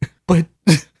 But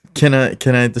Can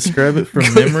I describe it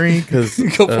from memory? Because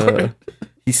Go for it.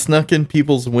 he snuck in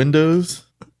people's windows,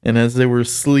 and as they were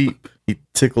asleep, he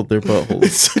tickled their buttholes.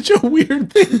 it's such a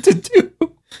weird thing to do.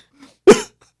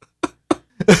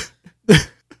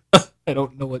 I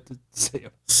don't know what to say.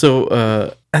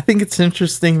 So I think it's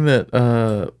interesting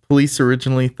that police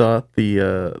originally thought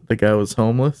the guy was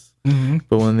homeless. Mm-hmm.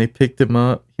 But when they picked him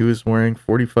up, he was wearing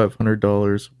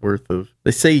 $4,500 worth of, they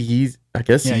say Yeezys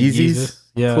Yeezys.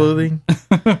 Yeah. clothing.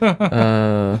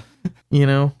 You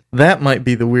know, that might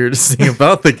be the weirdest thing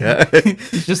about the guy.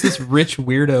 He's just this rich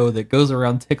weirdo that goes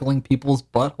around tickling people's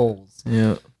buttholes.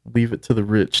 Yeah, leave it to the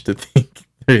rich to think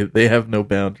they have no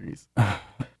boundaries.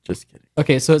 Just kidding.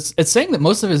 Okay, so it's saying that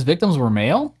most of his victims were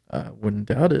male. I wouldn't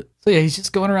doubt it. So yeah, he's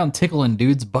just going around tickling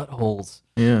dudes' buttholes.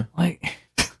 Yeah, Like,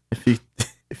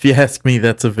 if you ask me,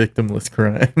 that's a victimless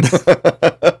crime.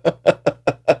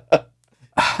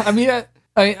 I mean,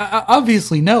 I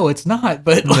obviously no, it's not.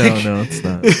 But like, No, it's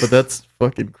not. But that's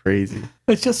fucking crazy.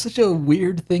 it's just such a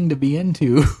weird thing to be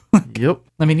into. Yep.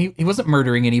 I mean, he wasn't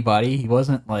murdering anybody. He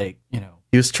wasn't like,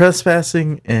 He was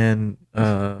trespassing and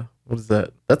what is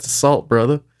that? That's assault,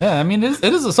 brother. Yeah, I mean, it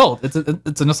is assault. It's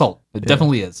an assault. It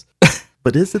definitely is.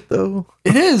 But is it though?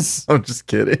 It is. I'm just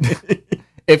kidding.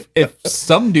 If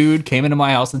some dude came into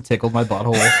my house and tickled my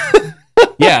butthole,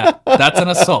 yeah, that's an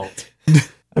assault.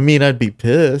 I mean, I'd be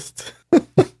pissed.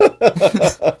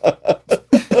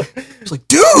 It's like,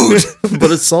 dude.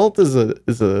 But assault is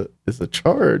a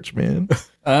charge, man.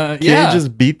 Yeah. Can't you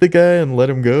just beat the guy and let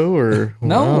him go, or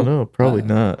No. I don't know, probably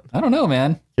not. I don't know,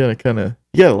 man. You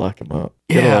gotta lock him up.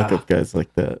 You Yeah. gotta lock up guys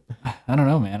like that. I don't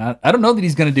know, man. I don't know that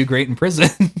he's gonna do great in prison.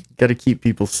 Gotta keep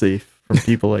people safe from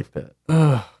people like that.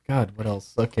 Oh God, what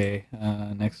else? Okay,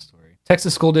 next story.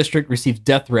 Texas school district received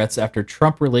death threats after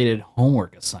Trump-related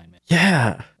homework assignment.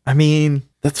 Yeah, I mean,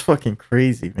 that's fucking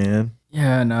crazy, man.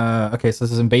 Yeah, and okay, so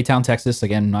this is in Baytown, Texas.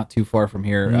 Again, not too far from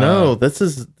here. No, this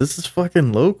is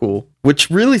fucking local, which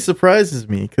really surprises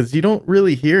me because you don't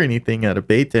really hear anything out of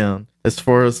Baytown as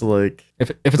far as like if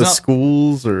it's the not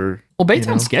schools or well, Baytown's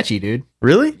you know. sketchy, dude.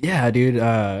 Really? Yeah, dude.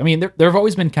 I mean, there have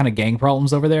always been kind of gang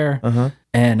problems over there,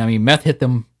 And I mean, meth hit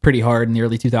them pretty hard in the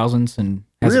early 2000s, and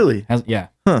Really? yeah.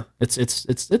 Huh.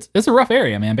 It's a rough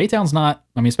area, man. Baytown's not.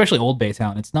 I mean, especially old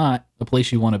Baytown. It's not a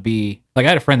place you want to be. Like, I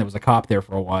had a friend that was a cop there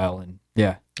for a while, and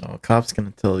yeah, Oh, cop's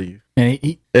gonna tell you and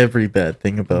he every bad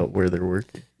thing about where they're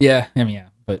working. yeah, I mean, yeah.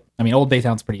 But I mean, old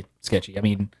Baytown's pretty sketchy. I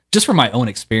mean, just from my own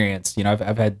experience, you know,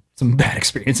 I've had some bad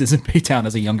experiences in Baytown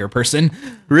as a younger person.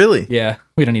 Really? Yeah,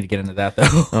 we don't need to get into that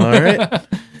though. All right.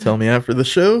 Tell me after the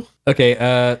show.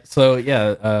 Okay, so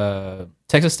yeah,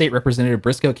 Texas State Representative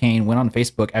Briscoe Cain went on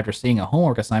Facebook after seeing a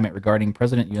homework assignment regarding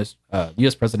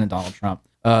U.S. President Donald Trump.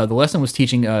 The lesson was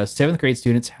teaching 7th grade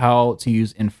students how to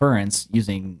use inference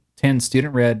using 10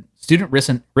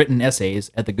 student-written essays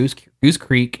at the Goose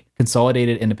Creek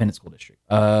Consolidated Independent School District.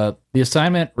 The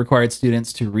assignment required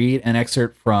students to read an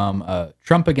excerpt from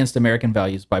Trump Against American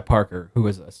Values by Parker, who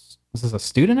was a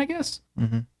student, I guess?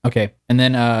 Mm-hmm. Okay. And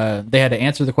then they had to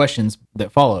answer the questions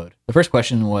that followed. The first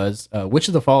question was, which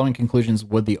of the following conclusions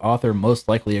would the author most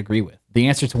likely agree with? The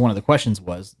answer to one of the questions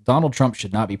was, Donald Trump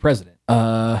should not be president.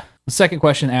 The second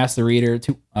question asked the reader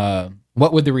to,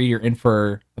 what would the reader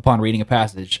infer upon reading a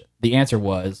passage? The answer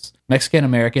was, Mexican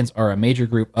Americans are a major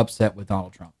group upset with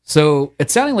Donald Trump. So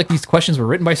it's sounding like these questions were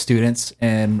written by students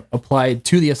and applied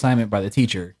to the assignment by the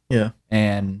teacher. Yeah.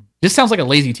 And just sounds like a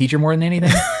lazy teacher more than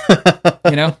anything.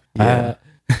 You know? Yeah.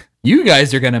 You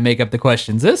guys are going to make up the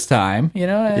questions this time, you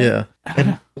know? Yeah.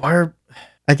 And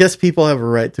I guess people have a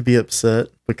right to be upset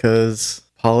because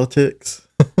politics.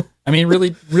 I mean,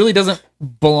 really doesn't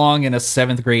belong in a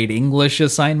 7th grade English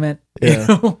assignment. Yeah. You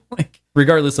know? Like,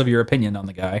 regardless of your opinion on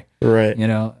the guy. Right. You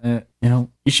know,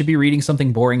 you should be reading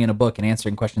something boring in a book and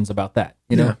answering questions about that.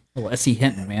 You know? Yeah. Little S.E.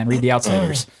 Hinton, man. Read The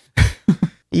Outsiders.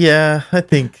 Yeah, I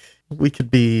think we could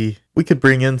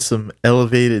bring in some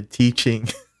elevated teaching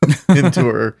into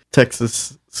our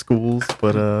Texas schools,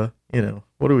 but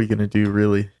what are we gonna do,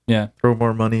 really? Yeah. Throw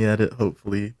more money at it.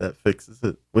 Hopefully that fixes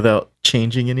it without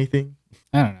changing anything.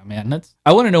 I don't know, man.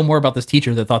 I want to know more about this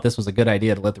teacher that thought this was a good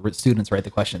idea to let the students write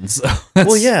the questions.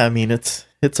 Well, yeah, I mean, it's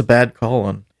a bad call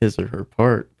on his or her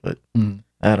part, but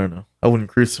I don't know. I wouldn't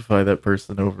crucify that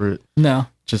person over it. No.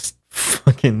 Just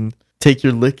fucking take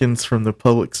your lickings from the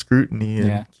public scrutiny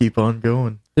and keep on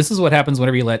going. This is what happens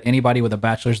whenever you let anybody with a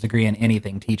bachelor's degree in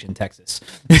anything teach in Texas.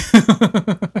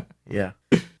 Yeah.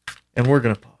 And we're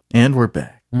gonna pause. And we're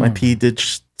back. My pee did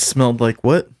smelled like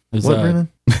what? What, Brennan?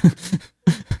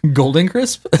 Golden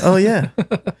Crisp? Oh, yeah.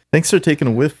 Thanks for taking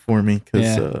a whiff for me,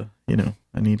 because,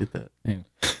 I needed that. Yeah.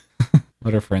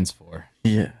 What are friends for?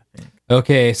 Yeah.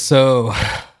 Okay, so...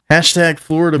 Hashtag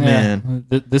Florida man.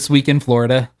 This week in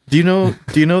Florida. Do you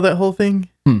know that whole thing?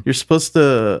 You're supposed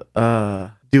to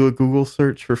do a Google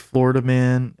search for Florida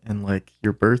man and like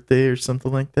your birthday or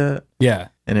something like that. Yeah.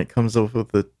 And it comes up with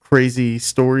the crazy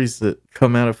stories that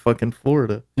come out of fucking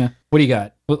Florida. Yeah. What do you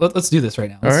got? Let's do this right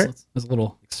now. All right. Let's a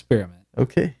little experiment.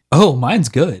 Okay. Oh, mine's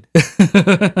good.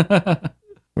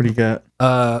 What do you got?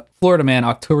 Florida man,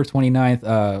 October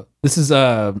 29th. This is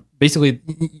basically,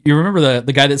 you remember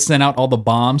the guy that sent out all the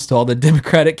bombs to all the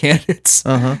Democratic candidates?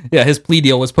 Uh-huh. Yeah, his plea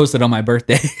deal was posted on my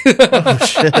birthday. Oh,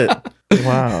 shit.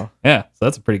 Wow. Yeah, so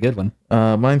that's a pretty good one.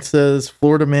 Mine says,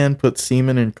 Florida man puts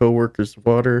semen in coworker's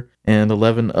water and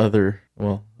 11 other,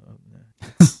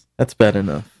 that's bad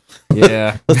enough.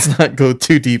 Yeah. Let's not go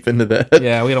too deep into that.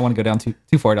 Yeah, we don't want to go down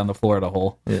too far down the Florida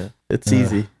hole. Yeah, it's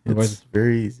easy. It's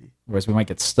very easy. Otherwise, we might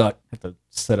get stuck. Have to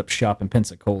set up shop in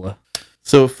Pensacola.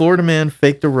 So, a Florida man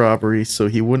faked a robbery so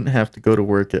he wouldn't have to go to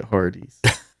work at Hardee's.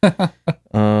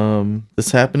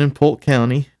 This happened in Polk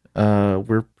County.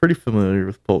 We're pretty familiar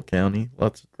with Polk County.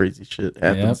 Lots of crazy shit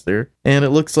happens there. And it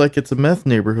looks like it's a meth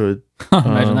neighborhood.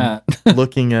 Imagine that.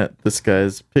 Looking at this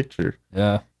guy's picture.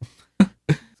 Yeah.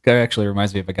 This guy actually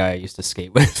reminds me of a guy I used to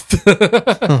skate with.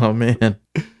 Oh, man.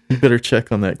 You better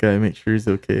check on that guy. Make sure he's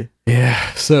okay.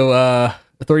 Yeah. So,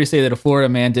 authorities say that a Florida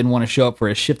man didn't want to show up for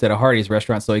his shift at a Hardee's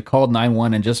restaurant, so he called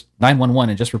 911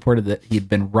 and just reported that he'd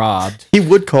been robbed. He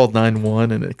would call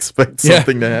 911 and expect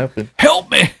something to happen. Help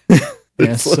me!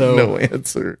 There's no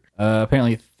answer.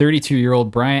 Apparently,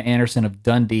 32-year-old Brian Anderson of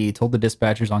Dundee told the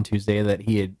dispatchers on Tuesday that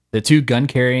the two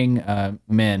gun-carrying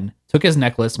men took his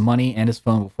necklace, money, and his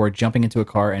phone before jumping into a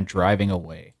car and driving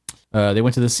away. They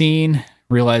went to the scene,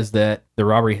 realized that the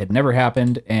robbery had never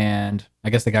happened, and I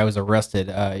guess the guy was arrested.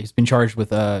 He's been charged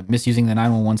with misusing the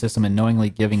 911 system and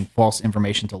knowingly giving false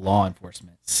information to law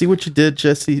enforcement. See what you did,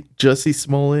 Jussie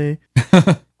Smollett?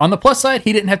 On the plus side,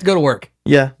 he didn't have to go to work.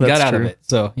 Yeah, he got out of it,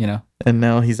 so, And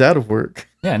now he's out of work.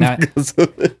 Yeah, now...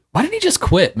 Why didn't he just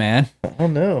quit, man? I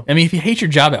don't know. I mean, if you hate your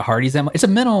job at Hardee's that much, it's a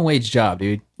minimum wage job,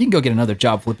 dude. You can go get another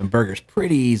job flipping burgers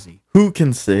pretty easy. Who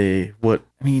can say what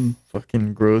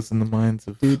fucking grows in the minds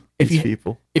of these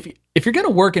people? If you're gonna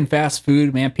work in fast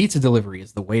food, man, pizza delivery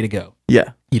is the way to go. Yeah.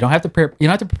 You don't have to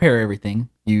prepare everything.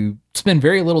 You spend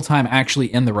very little time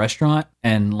actually in the restaurant,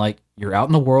 and like you're out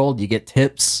in the world, you get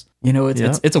tips.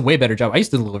 It's a way better job. I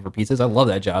used to deliver pizzas. I love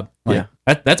that job.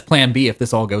 That's plan B if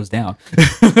this all goes down.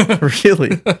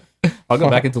 Really? I'll go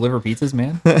back and deliver pizzas,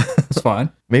 man. It's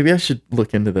fine. Maybe I should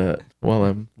look into that while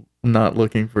I'm not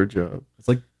looking for a job. It's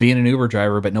like being an Uber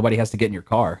driver, but nobody has to get in your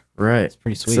car. Right. It's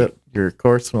pretty sweet. Except your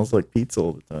car smells like pizza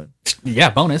all the time.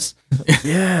 Yeah, bonus.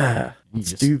 Yeah.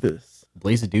 Let's do this.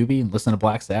 Blaze a doobie and listen to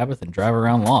Black Sabbath and drive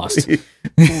around lost.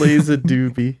 Blaze a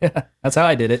doobie. Yeah, that's how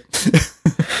I did it.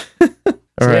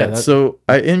 All right, so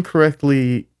I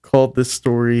incorrectly called this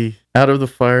story Out of the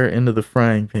Fire into the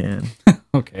Frying Pan.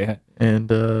 Okay.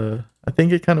 And I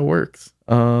think it kind of works.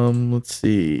 Let's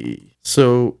see.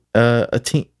 So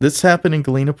this happened in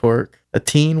Galena Park. A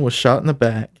teen was shot in the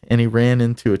back and he ran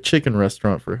into a chicken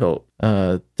restaurant for help.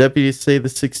 Deputies say the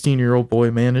 16-year-old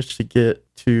boy managed to get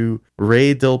to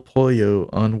Ray Del Pollo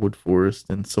on Wood Forest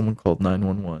and someone called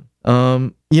 911.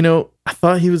 I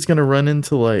thought he was going to run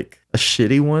into like a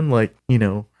shitty one, like,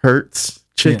 Hertz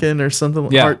chicken or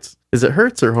something. Yeah. Hearts. Is it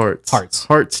Hertz or Hearts? Hearts.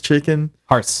 Hearts chicken.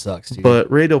 Hearts sucks, dude. But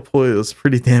Ray Del Pollo is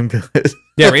pretty damn good.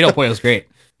 Yeah, Ray Del Pollo is great.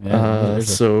 Yeah,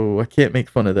 so I can't make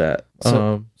fun of that.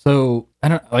 So I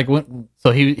don't like when.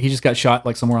 So he just got shot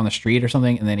like somewhere on the street or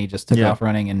something, and then he just took off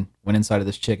running and went inside of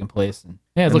this chicken place. And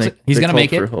it looks like he's gonna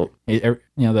make it.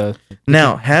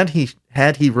 Now had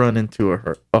he run into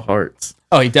a Hearts,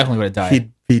 he definitely would have died.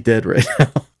 He'd be dead right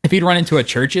now. If he'd run into a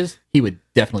Church's, he would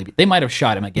definitely be. They might have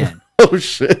shot him again. Oh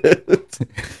shit.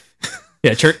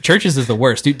 Yeah, Church's is the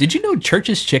worst, dude. Did you know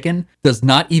Church's chicken does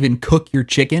not even cook your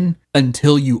chicken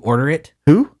until you order it?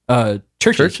 Who?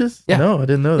 Churches? Yeah. No, I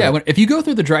didn't know that. Yeah, if you go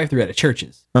through the drive-thru at a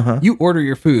Church's, Uh-huh. you order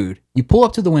your food, you pull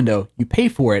up to the window, you pay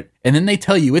for it, and then they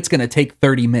tell you it's going to take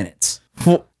 30 minutes.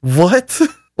 What?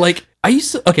 Like, I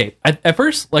used to, okay, at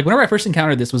first, like, whenever I first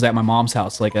encountered this was at my mom's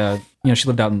house. Like, when she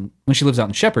lives out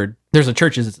in Shepherd, there's a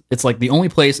Church's. It's like the only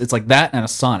place, it's like that and a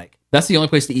Sonic. That's the only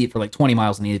place to eat for like 20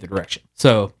 miles in either direction.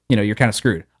 So, you're kind of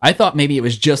screwed. I thought maybe it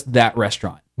was just that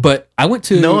restaurant. But I went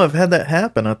to... No, I've had that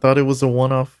happen. I thought it was a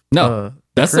one-off. No,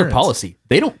 that's their policy.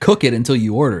 They don't cook it until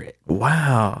you order it.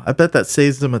 Wow. I bet that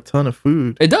saves them a ton of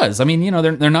food. It does. I mean,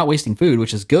 they're not wasting food,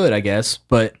 which is good, I guess.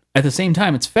 But at the same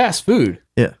time, it's fast food.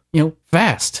 Yeah.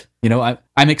 Fast.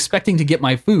 I'm expecting to get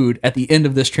my food at the end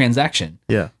of this transaction.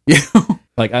 Yeah.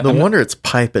 Like, no wonder it's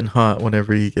piping hot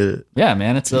whenever you get it. Yeah,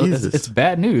 man, it's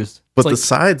bad news. But the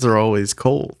sides are always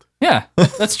cold. Yeah,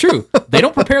 that's true. They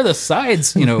don't prepare the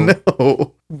sides,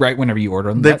 No. right whenever you order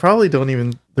them. They probably don't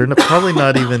even. Probably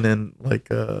not even in like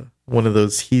one of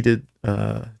those heated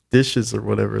dishes or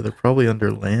whatever. They're probably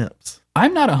under lamps.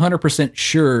 I'm not 100%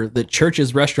 sure that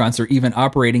Church's restaurants are even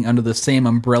operating under the same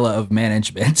umbrella of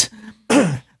management.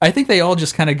 I think they all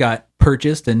just kind of got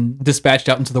purchased and dispatched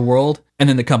out into the world, and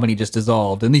then the company just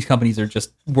dissolved, and these companies are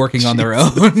just working on their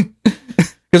own.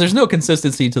 Because there's no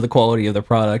consistency to the quality of the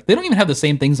product. They don't even have the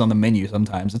same things on the menu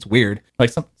sometimes. It's weird.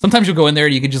 Like sometimes you'll go in there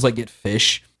and you can just like get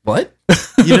fish. What?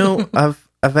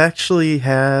 I've actually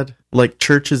had like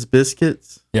Church's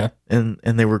biscuits. Yeah. And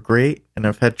they were great. And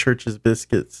I've had Church's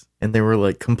biscuits and they were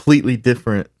like completely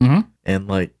different and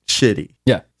like shitty.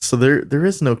 Yeah. So there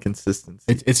is no consistency.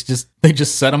 It's just, they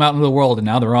just set them out into the world and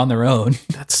now they're on their own.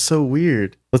 That's so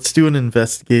weird. Let's do an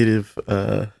investigative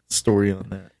story on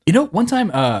that. One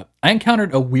time I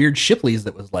encountered a weird Shipley's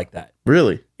that was like that.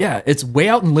 Really? Yeah, it's way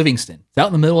out in Livingston. It's out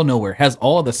in the middle of nowhere. Has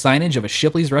all of the signage of a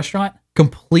Shipley's restaurant.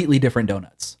 Completely different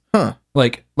donuts. Huh.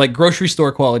 Like grocery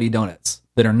store quality donuts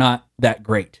that are not that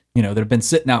great. That have been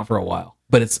sitting out for a while.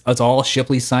 But it's all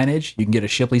Shipley's signage. You can get a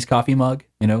Shipley's coffee mug.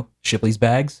 Shipley's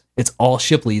bags. It's all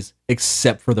Shipley's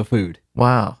except for the food.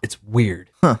 Wow. It's weird.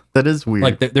 Huh. That is weird.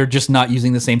 Like they're just not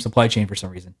using the same supply chain for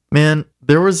some reason. Man,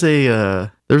 there was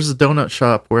a donut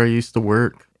shop where I used to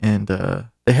work, and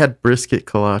they had brisket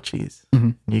kolaches. Mm-hmm.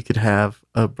 And you could have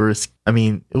a brisket. I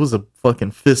mean, it was a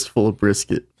fucking fistful of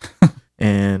brisket,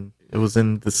 and it was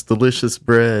in this delicious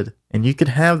bread, and you could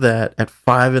have that at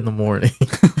 5 a.m.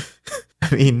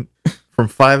 I mean, from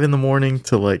 5 a.m.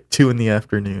 to like 2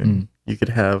 p.m. You could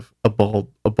have a ball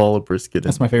of brisket.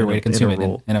 That's my favorite way to consume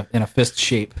it in a fist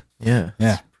shape. Yeah,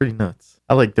 it's pretty nuts.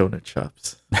 I like donut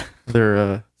shops.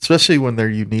 They're especially when they're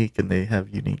unique and they have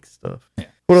unique stuff. Yeah.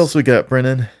 What else we got,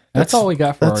 Brennan? That's all we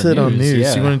got for our news. That's it on news.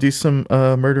 Yeah. You want to do some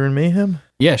murder and mayhem?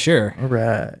 Yeah, sure. All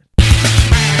right.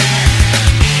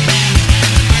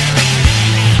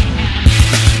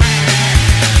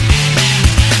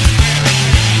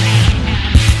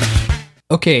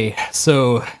 Okay,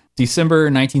 so December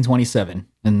 1927,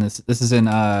 and this is in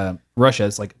Russia.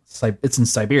 It's in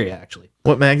Siberia, actually.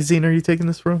 What magazine are you taking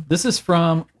this from? This is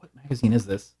from, what magazine is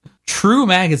this? True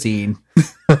Magazine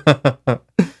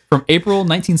from April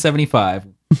 1975.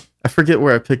 I forget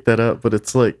where I picked that up, but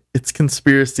it's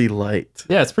conspiracy light.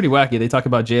 Yeah, it's pretty wacky. They talk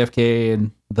about JFK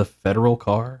and the federal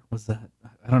car. What's that?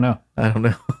 I don't know.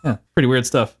 Yeah, pretty weird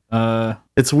stuff.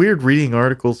 It's weird reading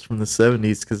articles from the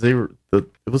 70s because it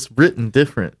was written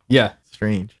different. Yeah.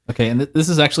 Strange. Okay, and this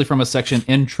is actually from a section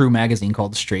in True Magazine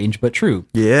called Strange But True.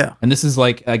 Yeah. And this is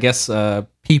like, I guess,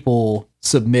 people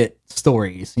submit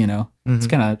stories, Mm-hmm. It's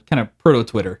kind of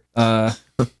proto-Twitter.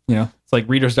 It's like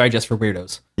Reader's Digest for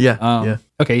weirdos. Yeah.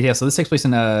 Okay, yeah, so this takes place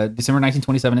in December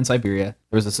 1927 in Siberia.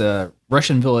 There was this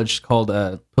Russian village called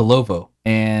Pilovo,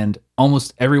 and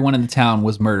almost everyone in the town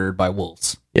was murdered by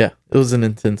wolves. Yeah, it was an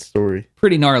intense story.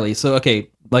 Pretty gnarly. So, okay,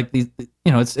 like these,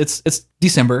 it's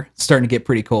December, it's starting to get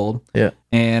pretty cold. Yeah.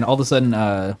 And all of a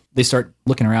sudden, they start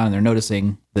looking around and they're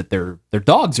noticing that their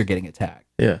dogs are getting attacked.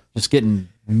 Yeah. Just getting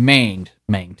maimed.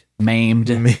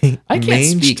 I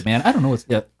can't speak, man. I don't know what's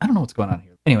going on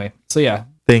here. Anyway, so yeah.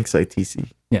 Thanks,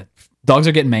 ITC. Yeah. Dogs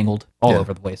are getting mangled all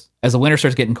over the place. As the winter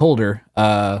starts getting colder,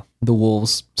 the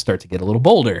wolves start to get a little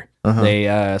bolder. Uh-huh.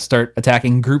 They start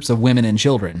attacking groups of women and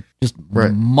children, just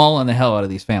mauling the hell out of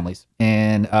these families.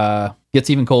 And gets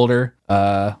even colder.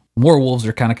 More wolves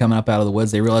are kind of coming up out of the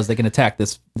woods. They realize they can attack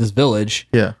this village.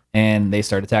 Yeah. And they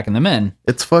start attacking the men.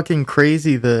 It's fucking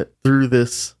crazy that through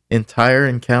this entire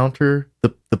encounter,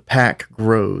 the pack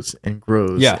grows and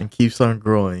grows and keeps on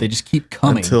growing. They just keep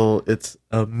coming. Until it's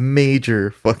a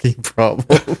major fucking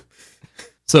problem.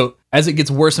 So as it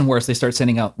gets worse and worse, they start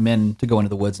sending out men to go into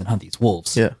the woods and hunt these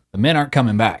wolves. Yeah. The men aren't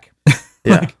coming back.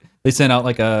 Yeah. They sent out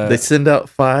like They send out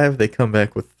 5, they come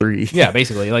back with 3. yeah,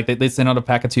 basically like they sent out a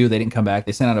pack of 2, they didn't come back.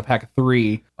 They sent out a pack of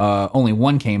 3, only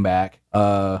 1 came back.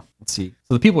 Let's see.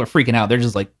 So the people are freaking out. They're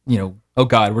just like, oh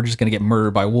God, we're just gonna get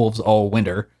murdered by wolves all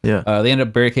winter. Yeah. They end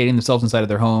up barricading themselves inside of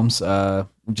their homes,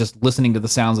 just listening to the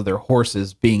sounds of their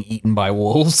horses being eaten by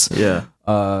wolves. Yeah.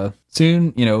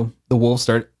 Soon, the wolves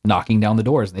start knocking down the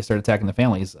doors and they start attacking the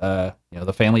families.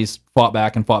 The families fought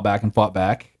back and fought back and fought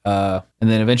back. And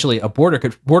then eventually a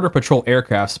border patrol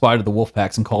aircraft spotted the wolf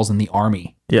packs and calls in the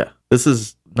army. Yeah. This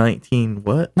is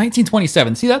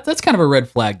 1927. See, that's kind of a red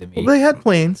flag to me. Well, they had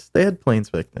planes. They had planes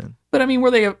back then. But I mean,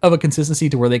 were they of a consistency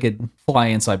to where they could fly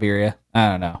in Siberia? I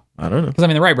don't know. Because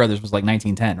the Wright brothers was like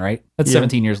 1910, right? That's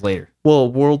 17 years later. Well,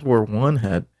 World War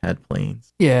I had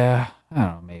planes. Yeah, I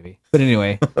don't know, maybe. But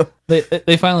anyway,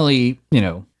 they finally,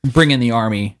 bring in the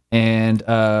army, and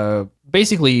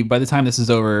basically by the time this is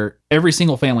over, every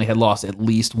single family had lost at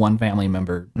least one family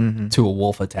member to a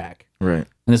wolf attack. Right.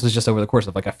 And this was just over the course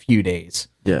of like a few days.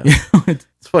 Yeah. It's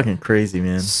fucking crazy,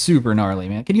 man. Super gnarly,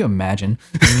 man. Can you imagine?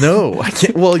 No, I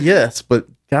can't. Well, yes, but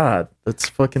God, that's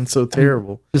fucking so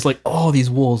terrible. Just like all these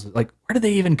wolves, like where did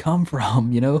they even come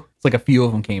from? It's like a few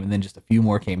of them came, and then just a few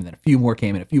more came, and then a few more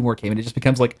came, and a few more came, and it just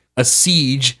becomes like a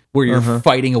siege where you're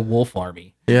fighting a wolf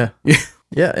army. Yeah.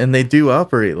 Yeah, and they do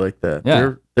operate like that.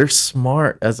 Yeah. They're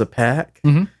smart as a pack.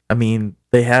 Mm-hmm. I mean,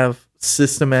 they have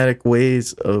systematic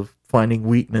ways of finding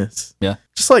weakness. Yeah.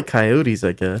 Just like coyotes,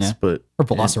 I guess. Yeah. But Or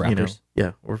velociraptors.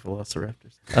 Or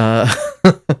velociraptors.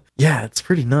 Yeah, it's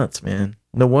pretty nuts, man.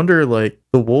 No wonder like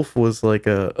the wolf was like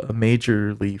a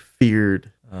majorly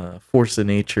feared force of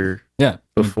nature. Yeah.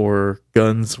 Before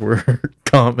guns were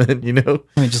common, I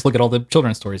mean, just look at all the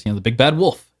children's stories. The big bad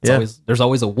wolf. There's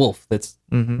always a wolf that's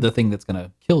the thing that's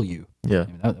gonna kill you. Yeah.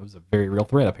 That was a very real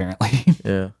threat, apparently.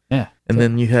 Yeah. Yeah. And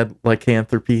then you had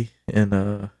lycanthropy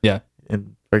and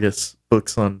and I guess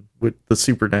books on with the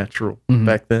supernatural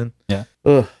back then. Yeah.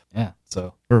 Ugh. Yeah.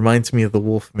 So reminds me of The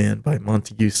Wolf Man by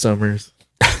Montague Summers.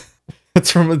 It's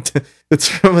from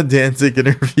a Danzig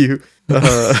interview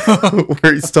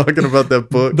where he's talking about that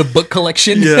book, the book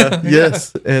collection. Yeah,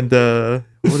 yes. And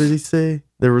what did he say?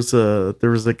 There was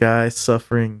a guy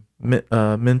suffering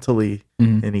mentally,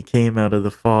 and he came out of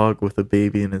the fog with a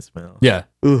baby in his mouth. Yeah.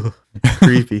 Ooh,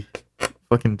 creepy.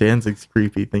 Fucking Danzig's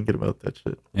creepy thinking about that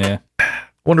shit. Yeah.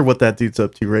 Wonder what that dude's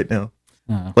up to right now.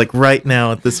 Like right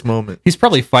now at this moment. He's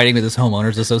probably fighting with his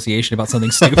homeowners association about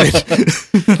something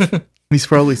stupid. He's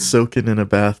probably soaking in a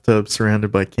bathtub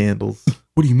surrounded by candles.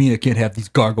 What do you mean I can't have these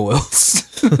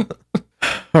gargoyles?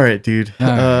 All right, dude. All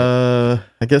right.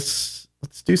 I guess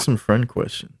let's do some friend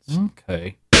questions.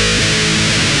 Okay.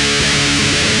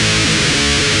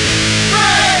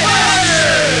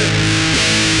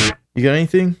 You got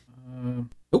anything?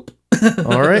 Nope.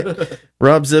 All right.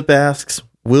 Rob Zip asks,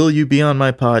 will you be on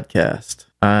my podcast?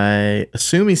 I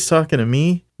assume he's talking to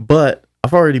me, but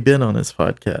I've already been on his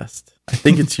podcast. I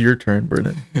think it's your turn,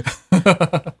 Brennan. I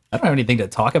don't have anything to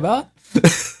talk about.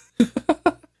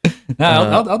 No,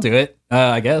 I'll do it.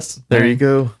 I guess. There you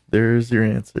go. There's your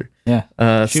answer. Yeah.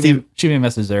 Shoot me a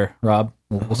message there, Rob.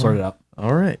 We'll sort it out.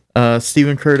 All right.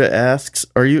 Stephen Curta asks,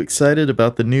 are you excited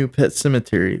about the new Pet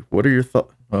Cemetery? What are your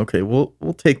thoughts? Okay, we'll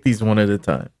take these one at a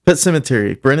time. Pet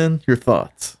Cemetery. Brennan, your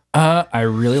thoughts? I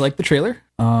really like the trailer.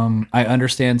 I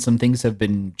understand some things have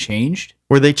been changed.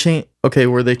 Were they changed? Okay,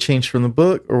 were they changed from the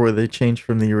book or were they changed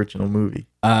from the original movie?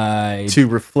 To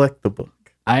reflect the book.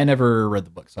 I never read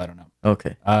the book, so I don't know.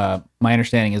 Okay. My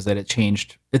understanding is that it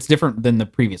changed. It's different than the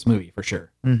previous movie for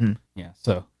sure. Mm-hmm. Yeah.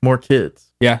 So more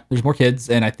kids. Yeah, there's more kids,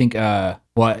 and I think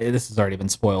this has already been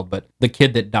spoiled, but the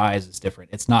kid that dies is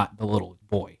different. It's not the little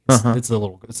boy. It's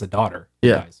the daughter.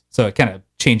 Yeah. Dies. So it kind of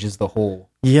changes the whole.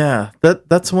 Yeah,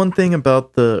 that's one thing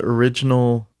about the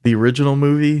original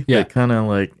movie. Yeah. That kind of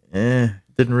like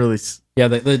didn't really. Yeah,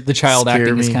 the child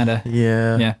acting is kind of.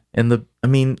 Yeah. And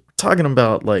talking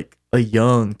about like a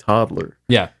young toddler.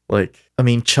 Yeah. Like,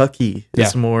 Chucky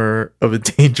is more of a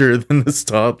danger than this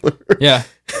toddler. Yeah.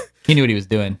 He knew what he was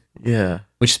doing. Yeah.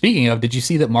 Which, speaking of, did you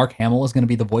see that Mark Hamill is going to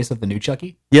be the voice of the new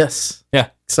Chucky? Yes. Yeah.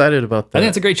 Excited about that. I think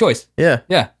it's a great choice. Yeah.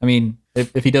 Yeah.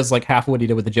 If he does like half of what he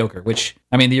did with the Joker, which,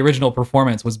 the original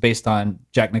performance was based on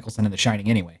Jack Nicholson in The Shining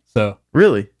anyway. So.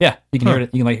 Really? Yeah. You can hear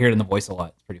it. You can hear it in the voice a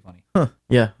lot. It's pretty funny. Huh.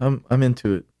 Yeah. I'm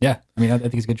into it. Yeah. I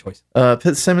think it's a good choice. Pet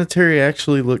Sematary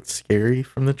actually looked scary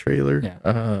from the trailer.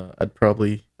 Yeah. I'd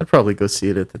probably go see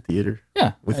it at the theater.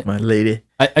 Yeah. With my lady.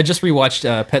 I just rewatched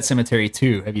Pet Sematary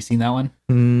 2. Have you seen that one?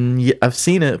 Yeah, I've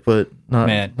seen it, but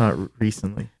not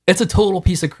recently. It's a total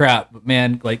piece of crap, but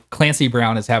man, like Clancy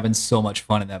Brown is having so much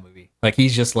fun in that movie. Like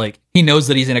he's just like he knows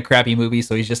that he's in a crappy movie,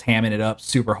 so he's just hamming it up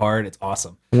super hard. It's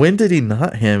awesome. When did he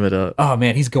not ham it up? Oh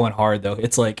man, he's going hard though.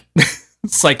 It's like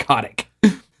psychotic.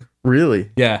 Really?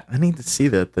 Yeah. I need to see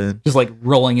that then. Just like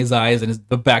rolling his eyes and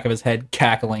the back of his head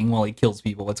cackling while he kills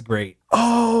people. It's great.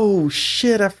 Oh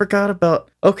shit! I forgot about.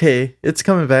 Okay, it's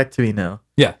coming back to me now.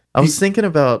 Yeah. I was thinking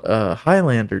about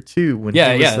Highlander too. When he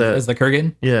was as the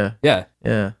Kurgan. Yeah.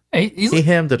 Yeah. Hey, he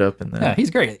hammed it up in that. Yeah, he's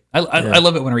great. I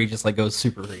love it when he just like goes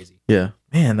super crazy. Yeah,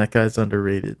 man, that guy's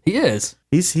underrated. He is.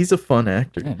 He's a fun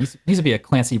actor. Yeah, he needs to be a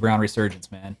Clancy Brown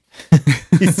resurgence, man.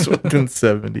 He's fucking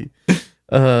 70.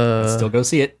 Still go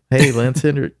see it. Hey, Lance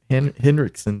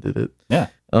Henriksen did it. Yeah.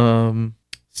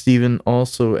 Steven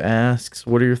also asks,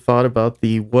 what are your thoughts about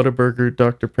the Whataburger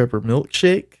Dr. Pepper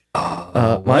milkshake?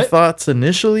 My thoughts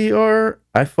initially are,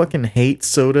 I fucking hate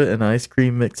soda and ice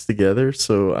cream mixed together,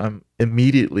 so I'm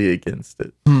immediately against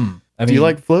it. Do you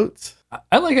like floats?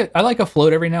 I like it. I like a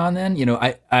float every now and then. You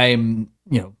know, I'm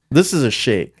This is a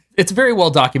shake. It's very well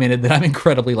documented that I'm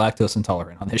incredibly lactose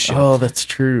intolerant on this show. Oh, that's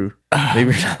true.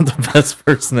 Maybe you're not the best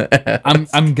person to ask.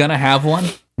 I'm gonna have one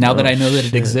now that I know that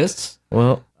it exists.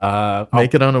 Well,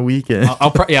 make it on a weekend.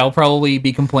 I'll probably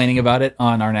be complaining about it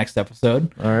on our next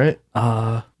episode. All right.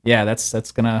 Yeah, that's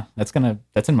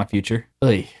in my future.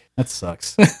 Ugh, that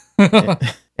sucks.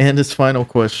 And his final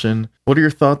question: what are your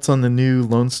thoughts on the new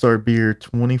Lone Star Beer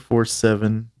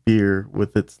 24/7 beer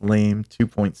with its lame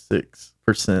 2.6%?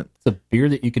 It's a beer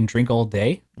that you can drink all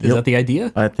day. Is that the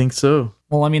idea? I think so.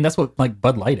 Well, I mean, that's what like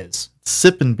Bud Light is.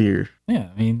 Sipping beer. Yeah,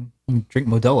 I mean, you can drink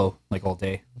Modelo like all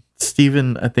day.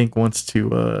 Steven, I think, wants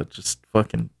to just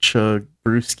fucking chug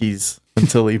brewskis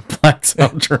until he blacks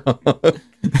out drunk.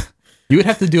 You would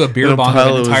have to do a beer bong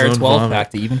of an entire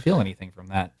 12-pack to even feel anything from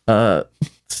that.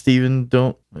 Steven,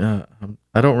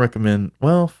 I don't recommend.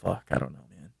 Well, fuck, I don't know,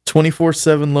 man.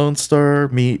 24/7 Lone Star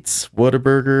meets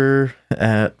Whataburger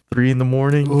at 3 a.m.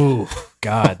 Ooh,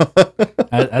 God.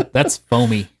 That's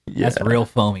foamy. Yeah. That's real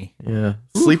foamy. Yeah.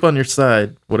 Ooh. Sleep on your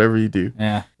side, whatever you do.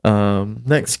 Yeah.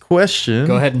 Next question.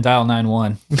 Go ahead and dial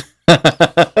 911.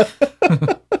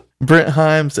 Brent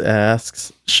Himes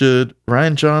asks, should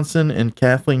Ryan Johnson and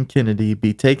Kathleen Kennedy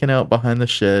be taken out behind the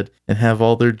shed and have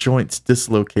all their joints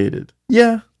dislocated?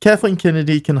 Yeah, Kathleen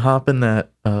Kennedy can hop in that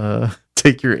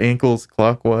take your ankles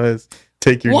clockwise,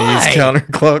 take your knees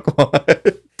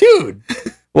counterclockwise. Dude.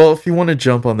 Well, if you want to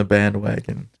jump on the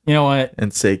bandwagon, you know what?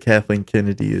 And say Kathleen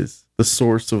Kennedy is the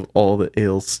source of all that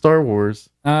ails Star Wars.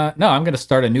 No, I'm going to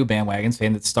start a new bandwagon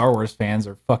saying that Star Wars fans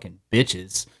are fucking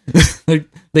bitches.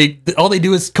 they all they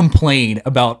do is complain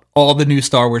about all the new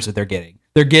Star Wars that they're getting.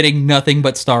 They're getting nothing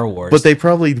but Star Wars. But they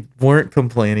probably weren't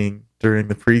complaining during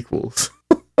the prequels.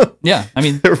 Yeah, I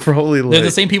mean, they're probably like, they're the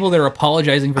same people that are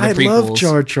apologizing for the prequels. I love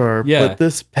Jar Jar, but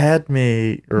this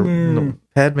Padme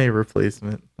Padme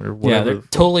replacement or whatever. Yeah, they're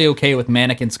totally okay with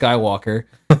Anakin Skywalker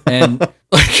and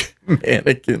like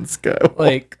Anakin Skywalker.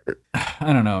 Like,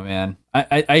 I don't know, man.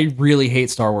 I really hate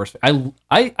Star Wars. I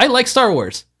like Star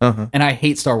Wars, and I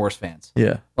hate Star Wars fans.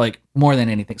 Yeah, like more than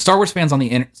anything. Star Wars fans on the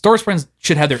internet. Star Wars fans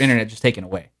should have their internet just taken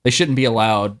away. They shouldn't be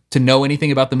allowed to know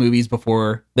anything about the movies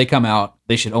before they come out.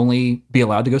 They should only be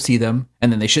allowed to go see them,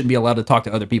 and then they shouldn't be allowed to talk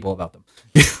to other people about them.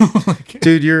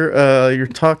 Dude, you're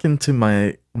talking to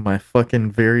my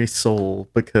fucking very soul,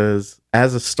 because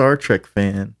as a Star Trek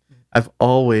fan, I've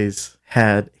always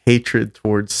had hatred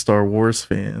towards Star Wars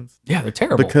fans. Yeah, they're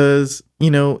terrible. Because,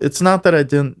 it's not that I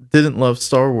didn't love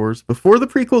Star Wars. Before the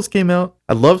prequels came out,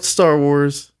 I loved Star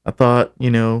Wars. I thought, they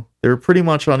were pretty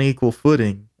much on equal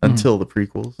footing until the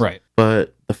prequels. Right.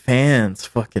 But the fans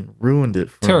fucking ruined it.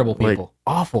 Terrible people.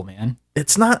 Awful, man.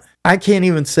 It's not, I can't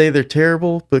even say they're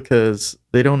terrible because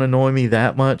they don't annoy me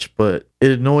that much, but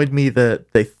it annoyed me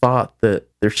that they thought that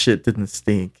their shit didn't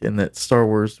stink and that Star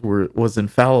Wars was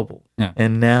infallible. Yeah.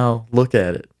 And now look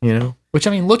at it, Which,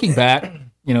 I mean, looking back, I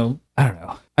don't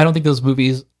know. I don't think those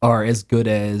movies are as good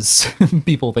as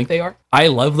people think they are. I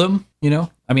love them,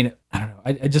 I mean, I don't know.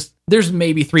 I just, there's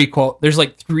maybe there's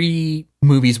like 3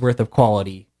 movies worth of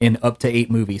quality in up to 8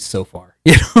 movies so far.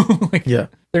 Yeah.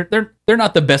 They're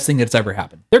not the best thing that's ever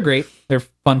happened. They're great. They're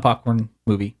fun popcorn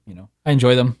movie, I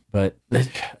enjoy them, but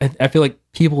I feel like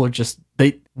people are just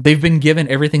they've been given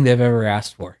everything they've ever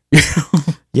asked for.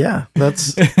 Yeah,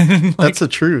 that's that's the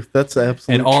truth. That's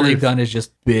absolutely and all truth. they've done is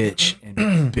just bitch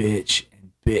and bitch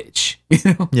and bitch.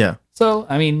 Yeah. So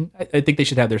I mean, I think they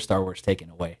should have their Star Wars taken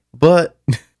away. But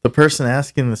the person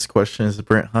asking this question is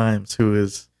Brent Himes, who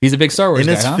is he's a big Star Wars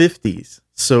in guy, his 50s.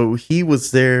 So he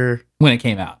was there when it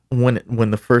came out.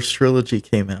 When the first trilogy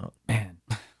came out. Man.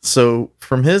 So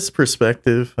from his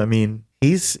perspective, I mean,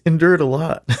 he's endured a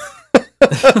lot.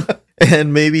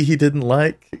 And maybe he didn't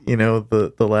like,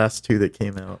 the last two that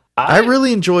came out. I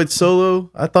really enjoyed Solo.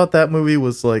 I thought that movie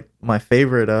was like my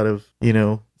favorite out of,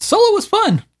 Solo was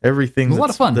fun. Everything it was a lot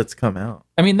of fun. That's come out.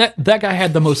 I mean, that guy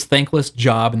had the most thankless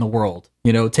job in the world,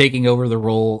 taking over the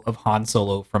role of Han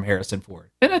Solo from Harrison Ford.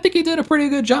 And I think he did a pretty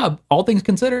good job, all things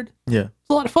considered. Yeah. It's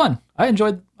a lot of fun. I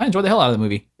enjoyed the hell out of the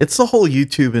movie. It's the whole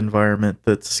YouTube environment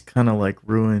that's kind of like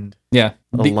ruined a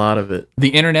lot of it. The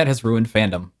internet has ruined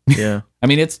fandom. Yeah. I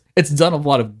mean, it's done a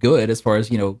lot of good as far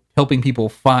as, helping people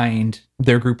find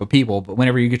their group of people. But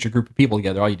whenever you get your group of people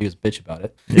together, all you do is bitch about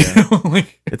it. Yeah.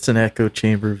 It's an echo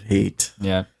chamber of hate.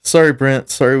 Yeah. Sorry, Brent.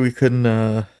 Sorry we couldn't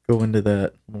go into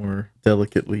that more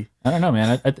delicately. I don't know,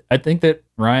 man. I think that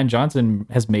Rian Johnson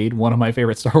has made one of my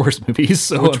favorite Star Wars movies.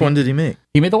 So which one did he make?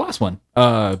 He made the last one.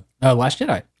 Last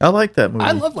Jedi. I like that movie.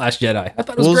 I love Last Jedi. I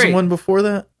thought it was great. What was the one before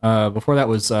that? Before that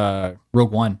was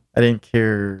Rogue One. I didn't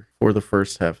care for the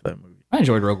first half of that movie. I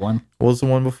enjoyed Rogue One. What was the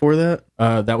one before that?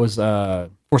 That was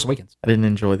Force Awakens. I didn't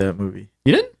enjoy that movie.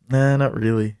 You didn't? Nah, not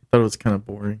really. I thought it was kind of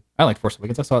boring. I liked Force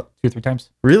Awakens. I saw it 2 or 3 times.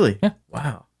 Really? Yeah.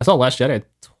 Wow. I saw Last Jedi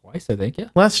twice, I think. Yeah.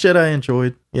 Last Jedi I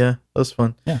enjoyed. Yeah, that was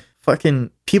fun. Yeah.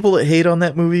 Fucking people that hate on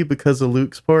that movie because of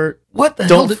Luke's part. What the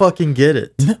hell? Don't fucking get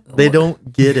it. They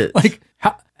don't get it. Like,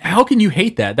 how can you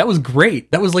hate that? That was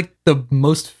great. That was like the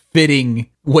most fitting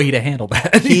way to handle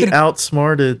that. He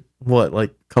outsmarted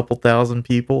like a couple thousand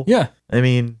people. Yeah. I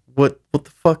mean, what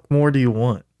the fuck more do you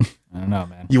want? I don't know,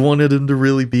 man. You wanted him to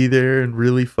really be there and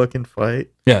really fucking fight?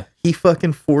 Yeah. He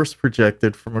fucking force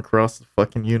projected from across the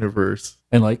fucking universe.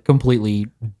 And like completely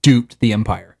duped the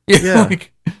Empire. Yeah.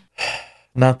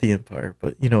 Not the Empire,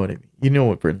 but you know what I mean. You know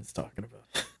what Brendan's talking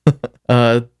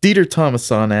about. Dieter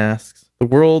Thomason asks, the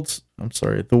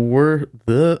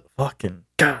fucking,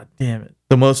 god damn it.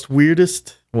 The most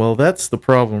weirdest, well, that's the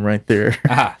problem right there.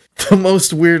 Ah. The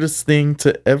most weirdest thing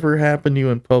to ever happen to you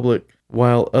in public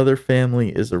while other family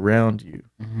is around you.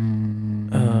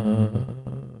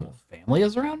 Family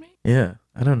is around me? Yeah,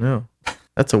 I don't know.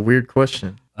 That's a weird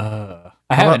question. I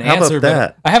have an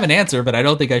answer, but I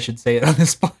don't think I should say it on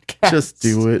this podcast. Just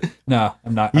do it. No,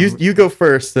 I'm not. You go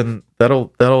first, and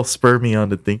that'll spur me on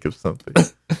to think of something.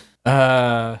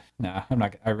 No, I'm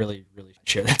not. I really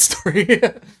share that story.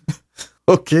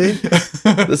 Okay,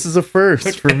 this is a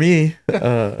first for me.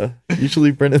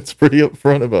 Usually Brendan's pretty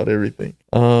upfront about everything.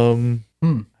 I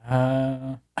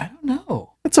don't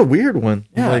know. That's a weird one.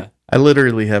 Yeah. Like, I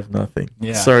literally have nothing.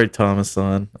 Yeah. Sorry,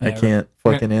 Thomason. Yeah, I can't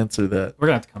fucking answer that. We're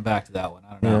gonna have to come back to that one.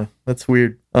 I don't know. Yeah, that's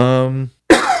weird. I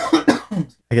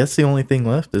guess the only thing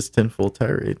left is Tenfold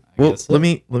Tirade. Well, so. let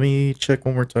me check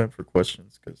one more time for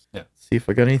questions, because see if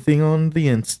I got anything on the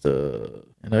Insta,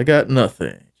 and I got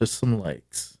nothing. Just some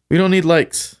likes. We don't need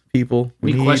likes, people.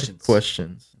 We need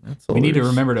questions. That's all. We need to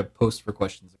remember to post for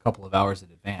questions a couple of hours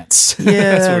in advance. Yeah,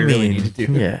 that's what we really need to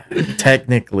do. Yeah,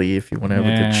 technically, if you want to have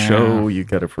a good show, you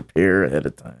got to prepare ahead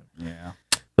of time. Yeah,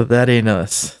 but that ain't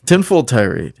us. Tenfold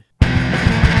Tirade.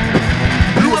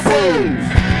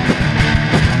 UFOs!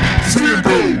 Seeing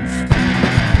ghosts!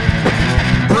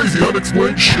 Crazy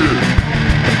unexplained shit!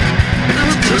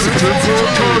 It's Tenfold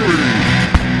Tirade!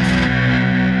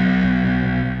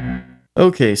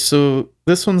 Okay, so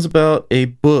this one's about a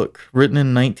book written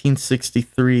in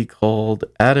 1963 called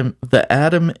The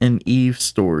Adam and Eve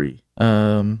Story.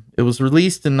 It was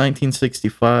released in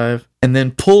 1965 and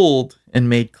then pulled and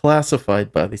made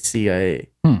classified by the CIA.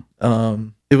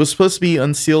 It was supposed to be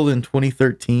unsealed in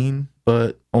 2013,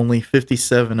 but only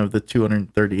 57 of the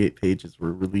 238 pages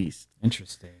were released.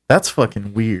 Interesting. That's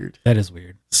fucking weird. That is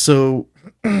weird. So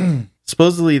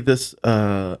supposedly this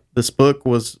book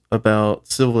was about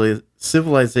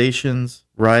civilizations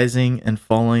rising and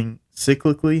falling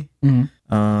cyclically,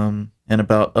 and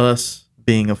about us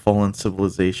being a fallen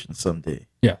civilization someday.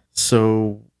 Yeah.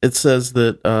 So it says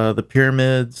that the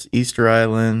pyramids, Easter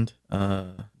Island,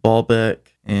 Baalbek,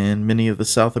 and many of the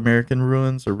South American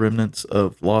ruins are remnants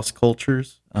of lost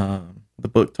cultures. The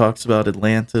book talks about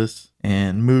Atlantis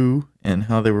and Mu and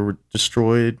how they were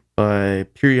destroyed by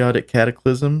periodic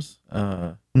cataclysms,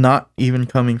 not even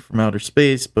coming from outer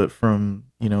space, but from,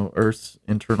 Earth's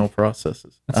internal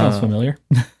processes. That sounds familiar.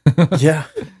 Yeah.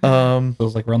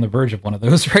 Feels like we're on the verge of one of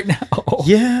those right now.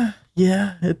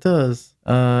 Yeah, it does.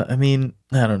 I mean,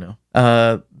 I don't know.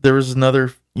 There was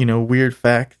another, weird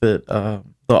fact that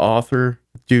the author,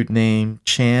 dude named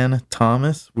Chan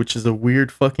Thomas, which is a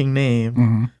weird fucking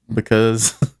name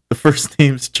because the first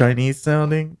name's Chinese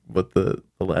sounding, but the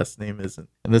last name isn't.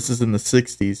 And this is in the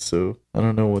 60s, so I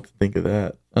don't know what to think of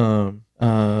that.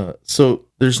 So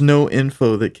there's no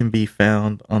info that can be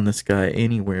found on this guy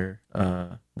anywhere.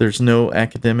 There's no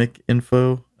academic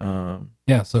info.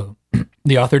 Yeah, so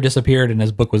The author disappeared and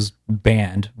his book was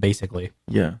banned, basically,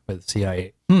 Yeah. by the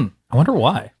CIA. I wonder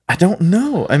why. I don't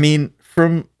know. I mean,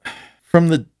 from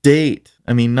the date,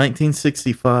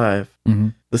 1965,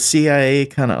 the CIA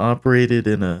kind of operated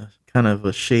in a kind of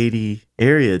a shady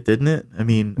area, didn't it? I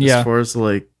mean, as far as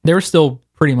like, they were still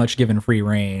pretty much given free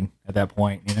reign at that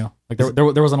point, you know? Like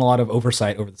there wasn't a lot of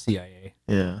oversight over the CIA.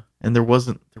 Yeah. And there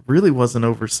really wasn't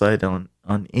oversight on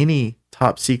any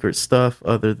top secret stuff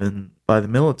other than by the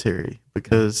military,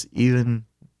 because even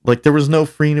like there was no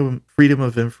Freedom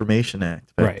of Information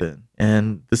Act back then.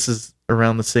 And this is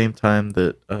around the same time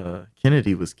that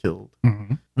Kennedy was killed.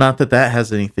 Not that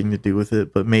has anything to do with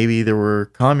it, but maybe there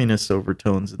were communist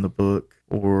overtones in the book,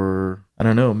 or I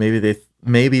don't know, maybe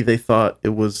they thought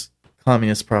it was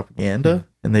communist propaganda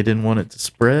and they didn't want it to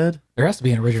spread. There has to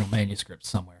be an original manuscript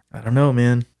somewhere. I don't know,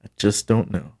 man. I just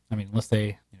don't know. I mean, unless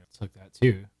they took that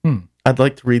too. I'd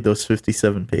like to read those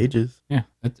 57 pages. Yeah,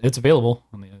 it's available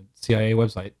on the CIA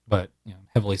website, but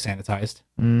heavily sanitized.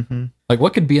 Mm-hmm. Like,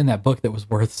 what could be in that book that was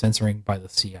worth censoring by the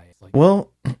CIA? Like,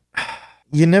 well,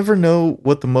 you never know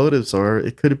what the motives are.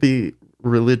 It could be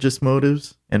religious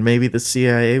motives, and maybe the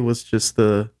CIA was just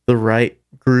the right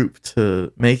group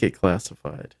to make it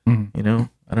classified. You know,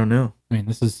 I don't know. I mean,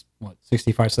 this is what,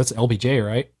 65, so that's LBJ,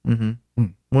 right?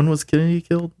 When was Kennedy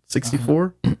killed?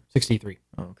 64? 63.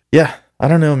 Oh, okay. Yeah, I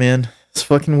don't know, man. It's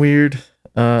fucking weird.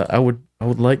 I would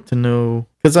like to know,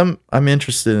 because I'm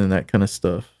interested in that kind of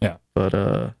stuff. Yeah. But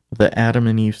the Adam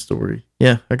and Eve story,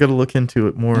 yeah, I got to look into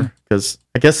it more, because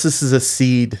I guess this is a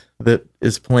seed that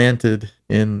is planted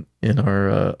in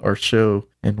our show,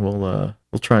 and we'll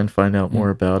try and find out more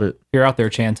about it. If you're out there,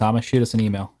 Chan Thomas, shoot us an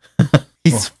email.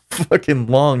 He's fucking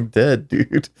long dead,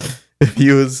 dude. If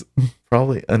he was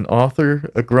probably an author,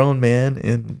 a grown man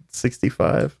in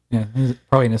 65. Yeah, he's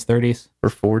probably in his 30s. Or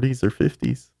 40s or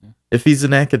 50s. Yeah. If he's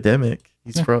an academic, he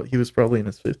was probably in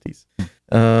his 50s.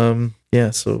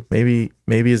 Yeah, so maybe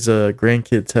his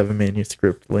grandkids have a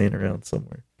manuscript laying around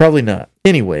somewhere. Probably not.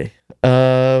 Anyway,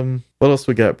 what else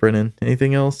we got, Brennan?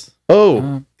 Anything else?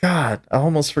 Oh, God, I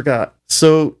almost forgot.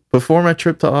 So before my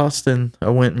trip to Austin, I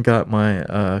went and got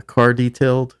my car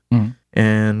detailed.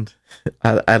 And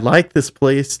I like this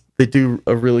place. They do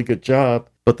a really good job,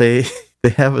 but they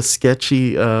have a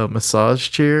sketchy massage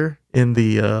chair in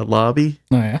the lobby.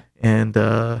 Oh, yeah? And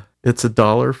it's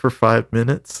 $1 for 5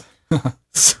 minutes.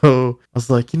 So I was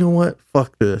like, you know what?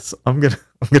 Fuck this. I'm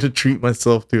gonna treat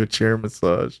myself to a chair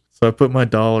massage. So I put my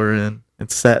 $1 in and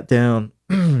sat down.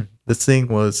 This thing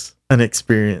was an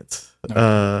experience.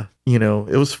 Okay.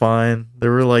 It was fine.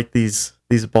 There were like these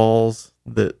balls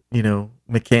that,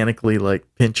 mechanically like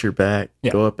pinch your back,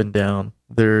 go up and down.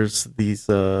 There's these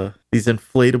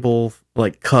inflatable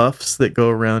like cuffs that go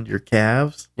around your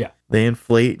calves. Yeah. They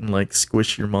inflate and like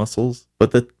squish your muscles.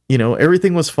 But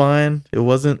everything was fine. It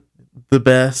wasn't the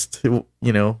best. A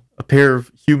pair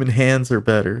of human hands are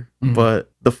better.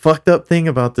 But the fucked up thing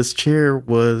about this chair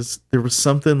was there was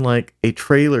something like a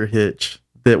trailer hitch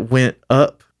that went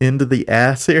up into the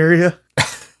ass area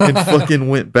and fucking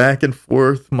went back and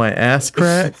forth my ass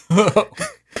crack.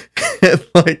 And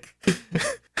like,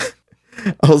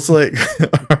 I was like,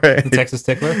 all right, the Texas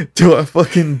Tickler? Do I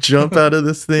fucking jump out of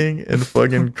this thing and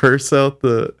fucking curse out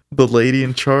the lady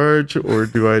in charge, or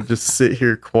do I just sit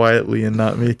here quietly and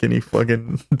not make any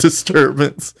fucking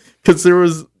disturbance? Because there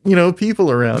was,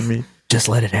 people around me. Just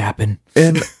let it happen.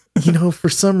 And, for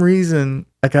some reason,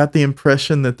 I got the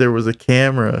impression that there was a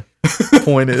camera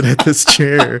pointed at this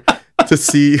chair to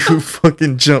see who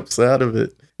fucking jumps out of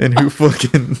it and who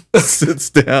fucking sits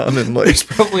down and like. There's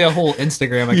probably a whole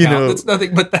Instagram account that's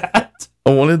nothing but that.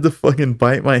 I wanted to fucking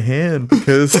bite my hand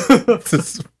because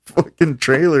this fucking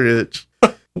trailer hitch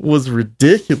was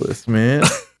ridiculous, man.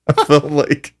 I felt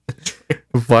like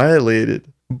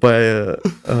violated by a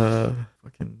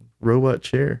fucking robot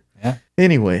chair. Yeah.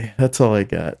 Anyway, that's all I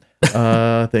got.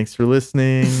 Thanks for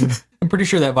listening. I'm pretty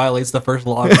sure that violates the first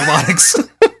law of robotics.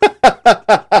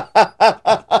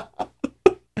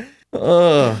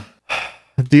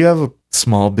 Do you have a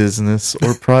small business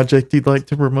or project you'd like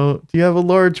to promote? Do you have a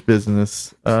large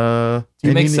business? Do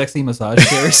you make sexy massage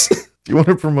chairs? Do you want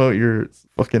to promote your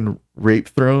fucking rape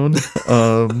throne?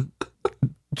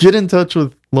 Get in touch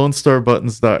with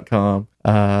LoneStarButtons.com.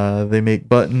 They make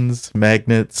buttons,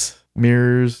 magnets,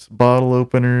 mirrors, bottle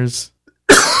openers.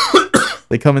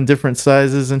 They come in different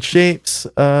sizes and shapes.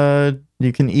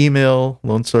 You can email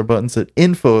Lone Star Buttons at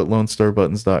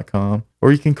info@LoneStarButtons.com,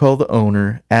 or you can call the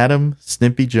owner, Adam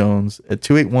Snippy Jones, at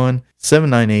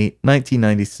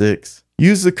 281-798-1996.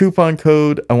 Use the coupon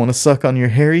code I want to suck on your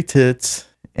hairy tits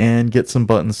and get some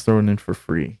buttons thrown in for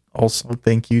free. Also,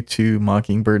 thank you to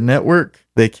Mockingbird Network.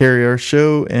 They carry our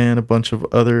show and a bunch of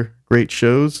other great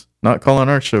shows. Not calling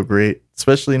our show great,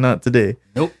 especially not today.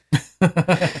 Nope.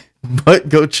 But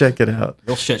go check it out.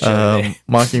 Real shit show today.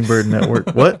 Mockingbird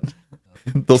Network. What?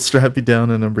 They'll strap you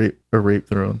down in a rape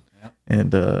throne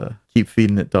and keep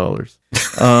feeding it dollars.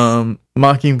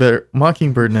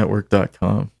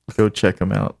 Mockingbirdnetwork.com. Go check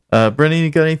them out. Brennan, you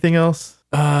got anything else?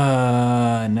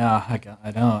 No,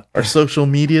 I don't. Our social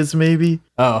medias, maybe?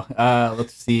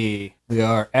 Let's see. We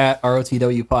are at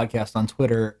ROTW Podcast on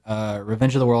Twitter,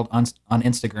 Revenge of the World on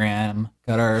Instagram.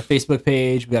 Got our Facebook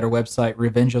page. We got our website,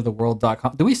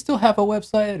 revengeoftheworld.com. Do we still have a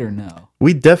website or no?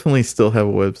 We definitely still have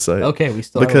a website. Okay, we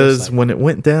still because have a website. When it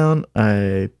went down,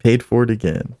 I paid for it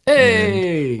again.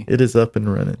 Hey! And it is up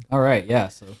and running. All right, yeah.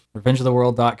 So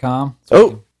revengeoftheworld.com.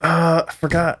 I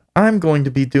forgot. I'm going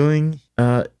to be doing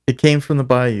It Came from the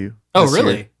Bayou. Oh,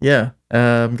 really? Year. Yeah.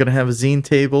 I'm going to have a zine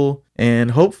table,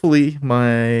 and hopefully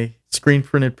my screen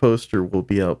printed poster will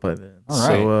be out by then. All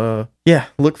right. So, yeah,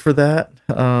 look for that.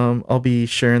 I'll be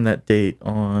sharing that date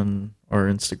on our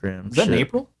Instagram. Is that in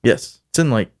April? Yes. It's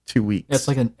in like 2 weeks. Yeah,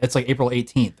 it's like April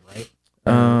 18th, right?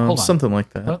 Hold on. Something like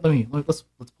that. Let's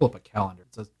pull up a calendar.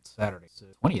 It says Saturday, so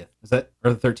 20th. Is that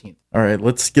or the 13th? All right,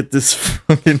 let's get this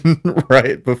fucking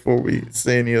right before we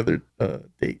say any other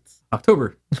dates.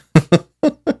 October.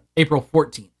 April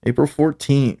 14th. April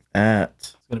 14th at.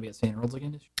 It's gonna be at St. Arnold's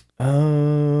again.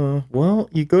 Well,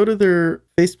 you go to their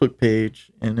Facebook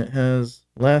page and it has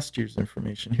last year's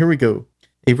information. Here we go.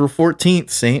 April 14th,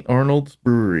 St. Arnold's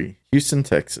Brewery, Houston,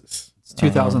 Texas. It's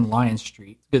 2000 Lion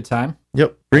Street. Good time.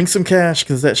 Yep. Bring some cash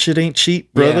because that shit ain't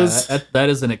cheap, brothers. Yeah, that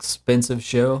is an expensive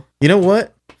show. You know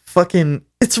what?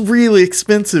 It's really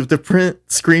expensive to print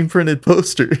screen printed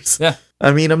posters. Yeah.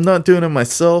 I mean, I'm not doing it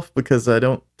myself because I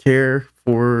don't care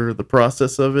for the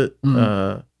process of it.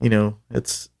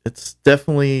 It's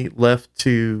definitely left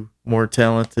to more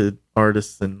talented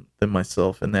artists than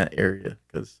myself in that area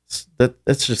because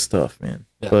that's just tough, man.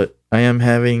 Yeah. But I am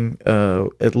having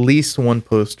at least one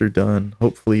poster done,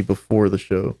 hopefully before the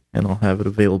show, and I'll have it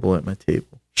available at my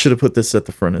table. Should have put this at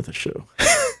the front of the show.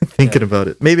 Thinking about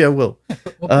it. Maybe I will.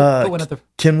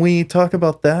 Can we talk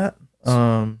about that?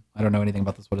 I don't know anything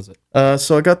about this. What is it?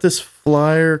 So I got this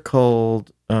flyer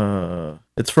called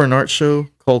it's for an art show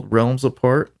called Realms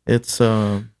Apart. It's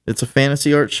a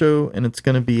fantasy art show, and it's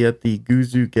going to be at the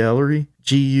Guzu Gallery,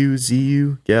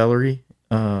 Guzu Gallery,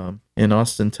 in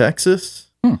Austin, Texas.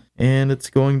 And it's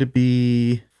going to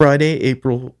be Friday,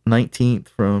 April 19th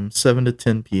from 7 to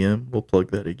 10 p.m. We'll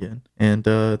plug that again. And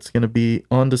it's going to be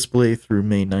on display through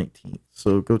May 19th.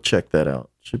 So go check that out.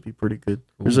 Should be pretty good.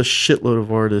 Cool. There's a shitload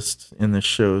of artists in this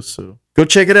show, so go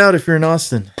check it out if you're in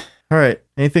Austin. All right.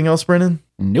 Anything else, Brennan?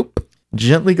 Nope.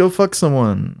 Gently go fuck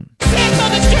someone.